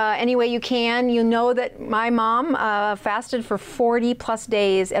book Any Way You Can, you know that my mom fasted for 40 plus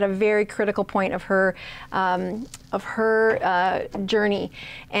days at a very critical point of her journey,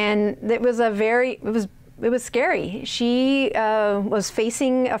 and it was scary. She was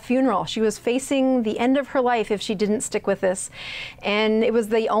facing a funeral. She was facing the end of her life if she didn't stick with this. And it was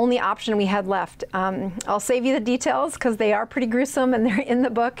the only option we had left. I'll save you the details because they are pretty gruesome and they're in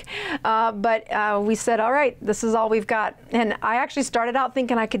the book. But we said, all right, this is all we've got. And I actually started out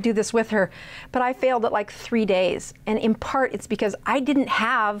thinking I could do this with her, but I failed at like 3 days. And in part, it's because I didn't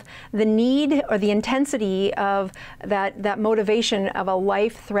have the need or the intensity of that motivation of a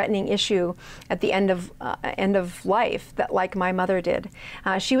life-threatening issue at the end of life that like my mother did.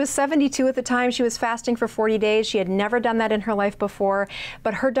 She was 72 at the time. She was fasting for 40 days. She had never done that in her life before,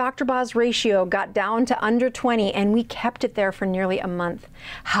 but her Dr. Boz ratio got down to under 20 and we kept it there for nearly a month.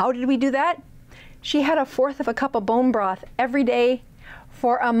 How did we do that? She had 1/4 of a cup of bone broth every day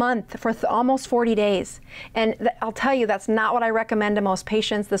for a month, for almost 40 days. And I'll tell you, that's not what I recommend to most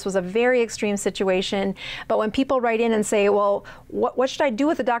patients. This was a very extreme situation. But when people write in and say, well, what should I do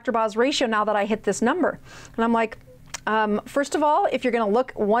with the Dr. Boz ratio now that I hit this number? And I'm like, first of all, if you're going to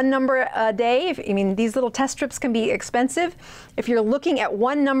look one number a day, these little test strips can be expensive. If you're looking at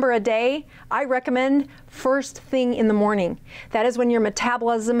one number a day, I recommend first thing in the morning. That is when your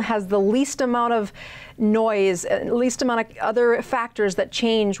metabolism has the least amount of noise, least amount of other factors that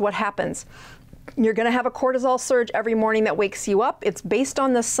change what happens. You're going to have a cortisol surge every morning that wakes you up. It's based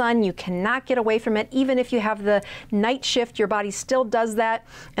on the sun. You cannot get away from it. Even if you have the night shift, your body still does that.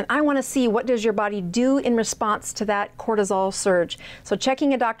 And I want to see what does your body do in response to that cortisol surge. So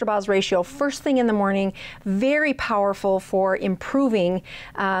checking a Dr. Boz ratio first thing in the morning, very powerful for improving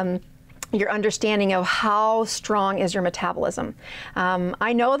your understanding of how strong is your metabolism.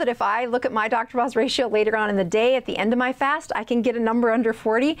 I know that if I look at my Dr. Boz ratio later on in the day at the end of my fast, I can get a number under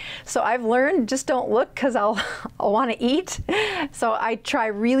 40. So I've learned just don't look because I'll want to eat. So I try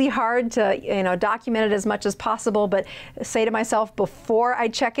really hard to document it as much as possible, but say to myself before I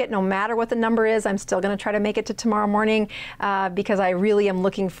check it, no matter what the number is, I'm still going to try to make it to tomorrow morning because I really am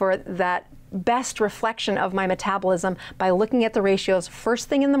looking for that best reflection of my metabolism by looking at the ratios first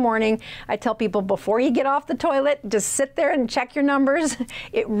thing in the morning. I tell people before you get off the toilet, just sit there and check your numbers.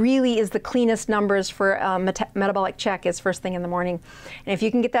 It really is the cleanest numbers for metabolic check is first thing in the morning. And if you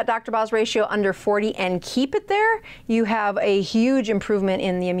can get that Dr. Boz ratio under 40 and keep it there, you have a huge improvement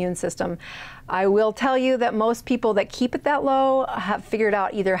in the immune system. I will tell you that most people that keep it that low have figured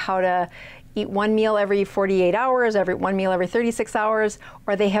out either how to eat one meal every 48 hours, one meal every 36 hours,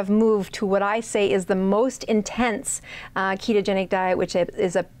 or they have moved to what I say is the most intense ketogenic diet, which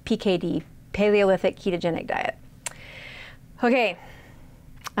is a PKD, Paleolithic Ketogenic Diet. Okay,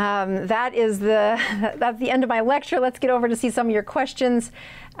 that's the end of my lecture. Let's get over to see some of your questions.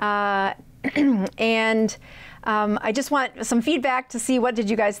 I just want some feedback to see what did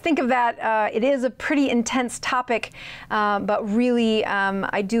you guys think of that. It is a pretty intense topic, but really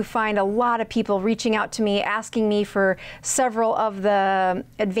I do find a lot of people reaching out to me, asking me for several of the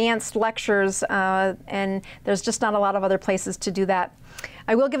advanced lectures, and there's just not a lot of other places to do that.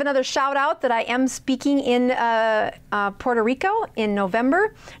 I will give another shout out that I am speaking in Puerto Rico in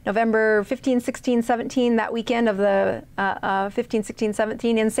November 15, 16, 17, that weekend of the 15, 16,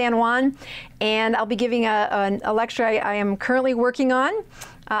 17 in San Juan. And I'll be giving a lecture I am currently working on.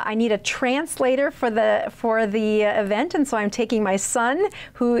 I need a translator for the event, and so I'm taking my son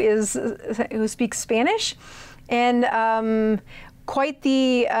who speaks Spanish. And quite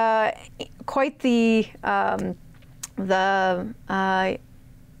the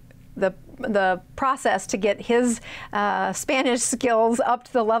process to get his Spanish skills up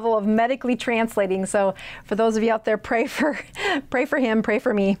to the level of medically translating. So for those of you out there, pray for him, pray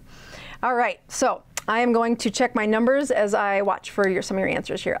for me. All right, so I am going to check my numbers as I watch for some of your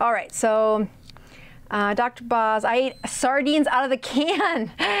answers here. All right, so Dr. Boz, I ate sardines out of the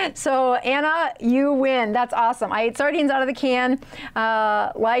can. So Anna, you win. That's awesome. I ate sardines out of the can,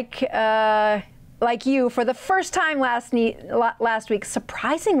 like you, for the first time last week.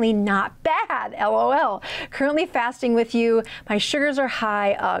 Surprisingly not bad, LOL. Currently fasting with you. My sugars are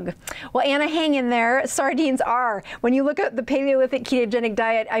high, ugh. Well, Anna, hang in there. Sardines are. When you look at the Paleolithic ketogenic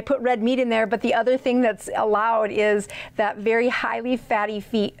diet, I put red meat in there, but the other thing that's allowed is that very highly fatty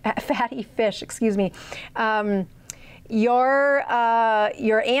fish, excuse me. Your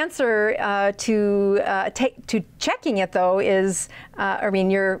answer to checking it, though, is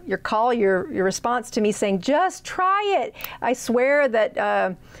your response to me saying just try it. I swear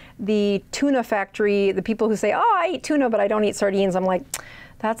that the tuna factory, the people who say, oh, I eat tuna but I don't eat sardines, I'm like,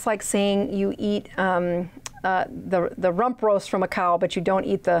 that's like saying you eat the rump roast from a cow but you don't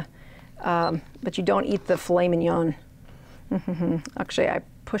eat the filet mignon. Actually, I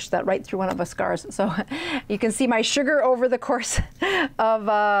pushed that right through one of the scars. So you can see my sugar over the course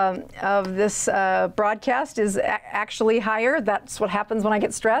of this broadcast is actually higher. That's what happens when I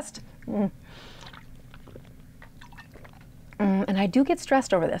get stressed. And I do get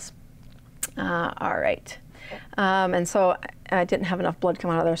stressed over this. All right. And so I didn't have enough blood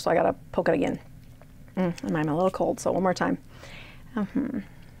come out of there, so I got to poke it again. And I'm a little cold, so one more time.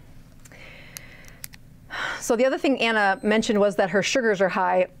 So the other thing Anna mentioned was that her sugars are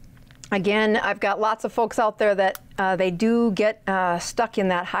high. Again, I've got lots of folks out there that they do get stuck in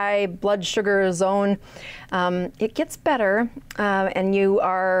that high blood sugar zone. It gets better, and you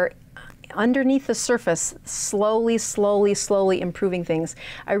are underneath the surface, slowly improving things.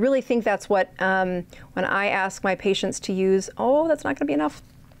 I really think that's what, when I ask my patients to use, oh, that's not going to be enough.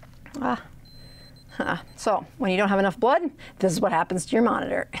 So when you don't have enough blood, this is what happens to your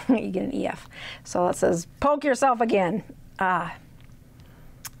monitor. You get an EF. So it says, poke yourself again. The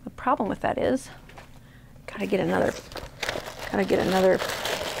problem with that is, gotta get another. I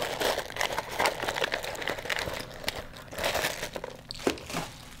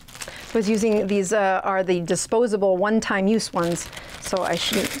was using these are the disposable one-time use ones, so I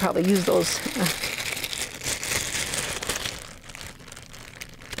shouldn't probably use those.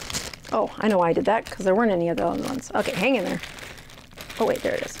 Oh, I know why I did that, because there weren't any of those ones. Okay, hang in there. Oh wait,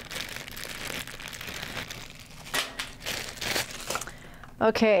 there it is.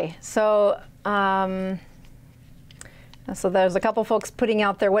 Okay, so so there's a couple folks putting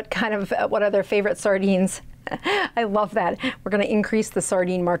out there what are their favorite sardines. I love that. We're going to increase the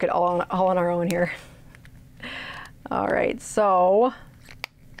sardine market all on our own here. All right, so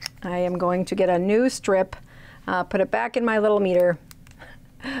I am going to get a new strip, put it back in my little meter.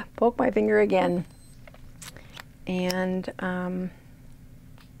 Poke my finger again, and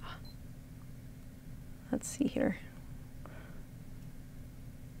let's see here.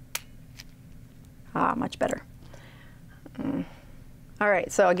 Much better. All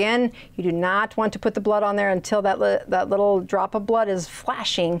right, so again, you do not want to put the blood on there until that little drop of blood is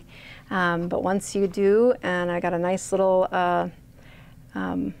flashing. But once you do, and I got a nice little, now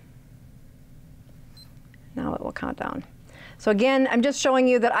it will count down. So again, I'm just showing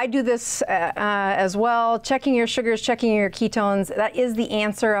you that I do this as well, checking your sugars, checking your ketones. That is the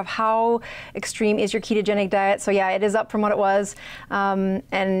answer of how extreme is your ketogenic diet. So yeah, it is up from what it was.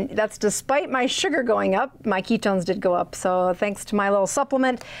 And that's despite my sugar going up, my ketones did go up. So thanks to my little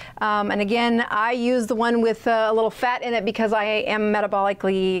supplement. And again, I use the one with a little fat in it because I am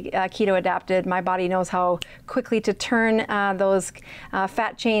metabolically keto adapted. My body knows how quickly to turn those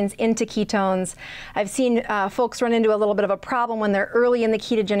fat chains into ketones. I've seen folks run into a little bit of a problem when they're early in the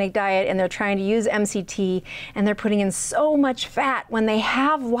ketogenic diet and they're trying to use MCT and they're putting in so much fat when they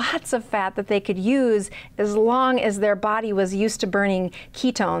have lots of fat that they could use as long as their body was used to burning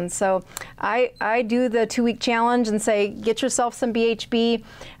ketones. So I do the 2-week challenge and say, get yourself some BHB.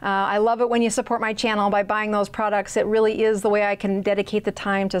 I love it when you support my channel by buying those products. It really is the way I can dedicate the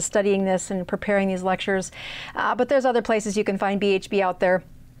time to studying this and preparing these lectures. But there's other places you can find BHB out there.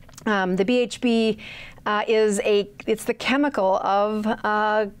 The BHB it's the chemical of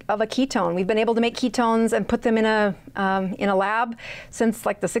a ketone. We've been able to make ketones and put them in a lab since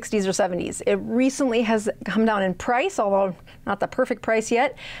like the 60s or 70s. It recently has come down in price, although not the perfect price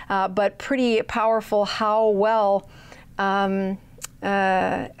yet, but pretty powerful how well the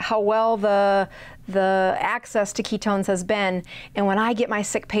the access to ketones has been. And when I get my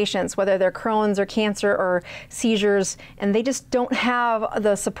sick patients, whether they're Crohn's or cancer or seizures, and they just don't have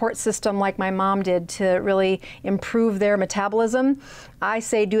the support system like my mom did to really improve their metabolism, I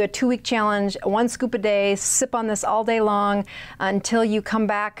say do a 2-week challenge, 1 scoop a day, sip on this all day long until you come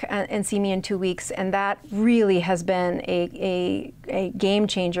back and see me in 2 weeks. And that really has been a game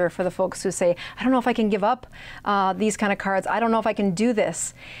changer for the folks who say, I don't know if I can give up these kind of carbs. I don't know if I can do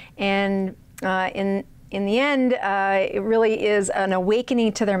this. And in the end, it really is an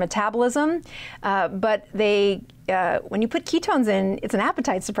awakening to their metabolism, but when you put ketones in, it's an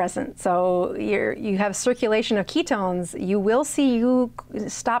appetite suppressant. So you have circulation of ketones. You will see you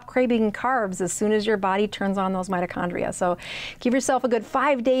stop craving carbs as soon as your body turns on those mitochondria. So give yourself a good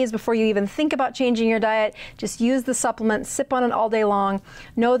 5 days before you even think about changing your diet. Just use the supplement, sip on it all day long.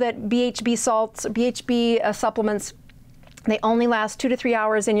 Know that BHB salts, BHB supplements, they only last 2 to 3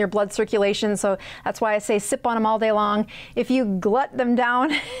 hours in your blood circulation, so that's why I say sip on them all day long. If you glut them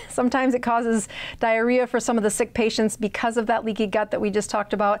down, sometimes it causes diarrhea for some of the sick patients because of that leaky gut that we just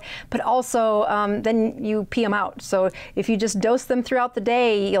talked about, but also then you pee them out. So if you just dose them throughout the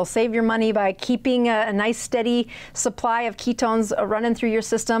day, you'll save your money by keeping a nice steady supply of ketones running through your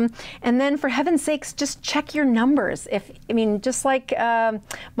system. And then for heaven's sakes, just check your numbers. Just like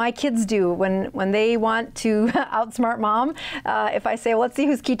my kids do when they want to outsmart mom. If I say, well, let's see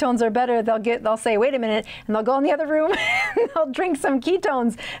whose ketones are better, they'll say, wait a minute, and they'll go in the other room and they'll drink some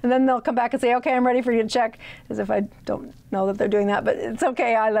ketones, and then they'll come back and say, okay, I'm ready for you to check, as if I don't know that they're doing that, but it's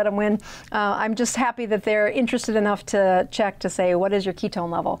okay, I let them win. I'm just happy that they're interested enough to check to say, what is your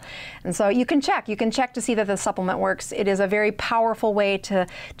ketone level? And so you can check to see that the supplement works. It is a very powerful way to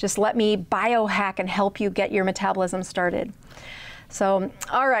just let me biohack and help you get your metabolism started. So,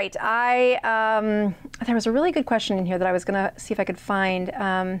 all right, there was a really good question in here that I was going to see if I could find.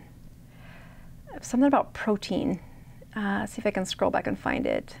 Something about protein. See if I can scroll back and find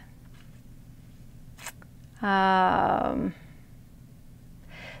it.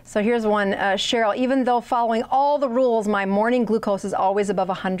 So here's one, Cheryl, even though following all the rules, my morning glucose is always above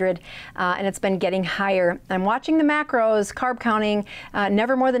 100, and it's been getting higher. I'm watching the macros, carb counting,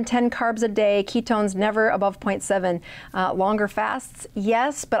 never more than 10 carbs a day, ketones never above 0.7. Longer fasts,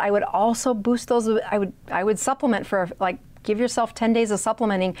 yes, but I would also boost those. I would supplement for give yourself 10 days of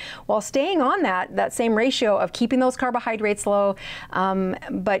supplementing while staying on that same ratio of keeping those carbohydrates low,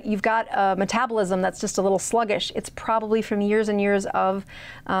 but you've got a metabolism that's just a little sluggish. It's probably from years and years of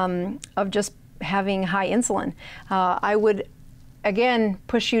just having high insulin. I would again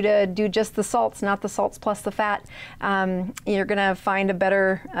push you to do just the salts, not the salts plus the fat. You're gonna find a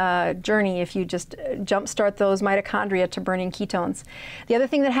better journey if you just jumpstart those mitochondria to burning ketones. The other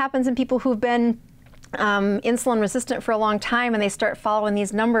thing that happens in people who've been insulin resistant for a long time and they start following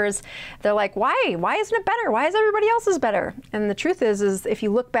these numbers, they're like, why isn't it better? Why is everybody else's better? And the truth is if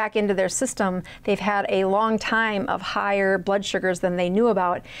you look back into their system, they've had a long time of higher blood sugars than they knew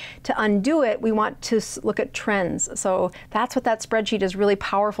about. To undo it, we want to look at trends. So that's what that spreadsheet is really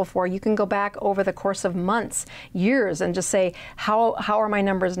powerful for. You can go back over the course of months, years, and just say, how are my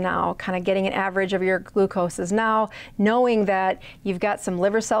numbers now? Kind of getting an average of your glucoses now, knowing that you've got some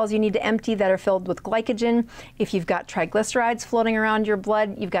liver cells you need to empty that are filled with glycogen. If you've got triglycerides floating around your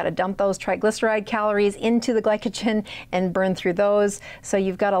blood, you've got to dump those triglyceride calories into the glycogen and burn through those. So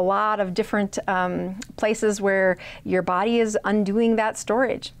you've got a lot of different places where your body is undoing that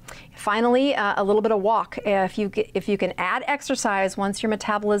storage. Finally, a little bit of walk. If you can add exercise once your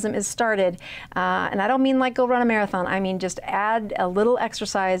metabolism is started, and I don't mean like go run a marathon, I mean just add a little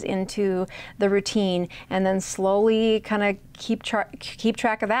exercise into the routine and then slowly kind of keep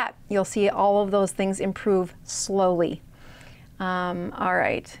track of that. You'll see all of those things improve slowly. All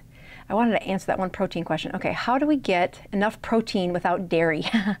right. I wanted to answer that one protein question. Okay, how do we get enough protein without dairy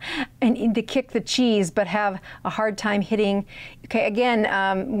and to kick the cheese but have a hard time hitting? Okay,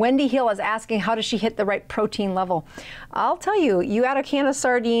 again, Wendy Hill is asking how does she hit the right protein level? I'll tell you, you add a can of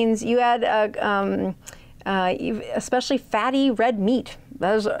sardines, you add especially fatty red meat.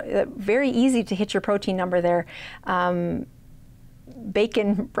 Those are very easy to hit your protein number there.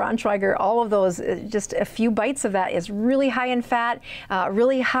 Bacon, Braunschweiger, all of those, just a few bites of that is really high in fat,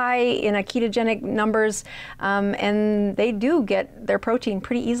 really high in a ketogenic numbers, and they do get their protein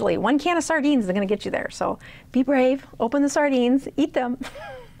pretty easily. One can of sardines is going to get you there, so be brave, open the sardines, eat them.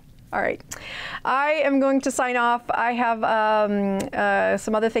 All right, I am going to sign off. I have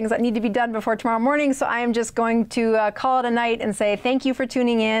some other things that need to be done before tomorrow morning, so I am just going to call it a night and say thank you for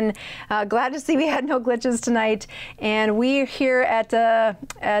tuning in. Glad to see we had no glitches tonight, and we here at the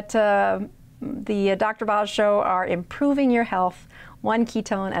Dr. Boz Show are improving your health one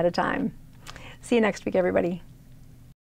ketone at a time. See you next week, everybody.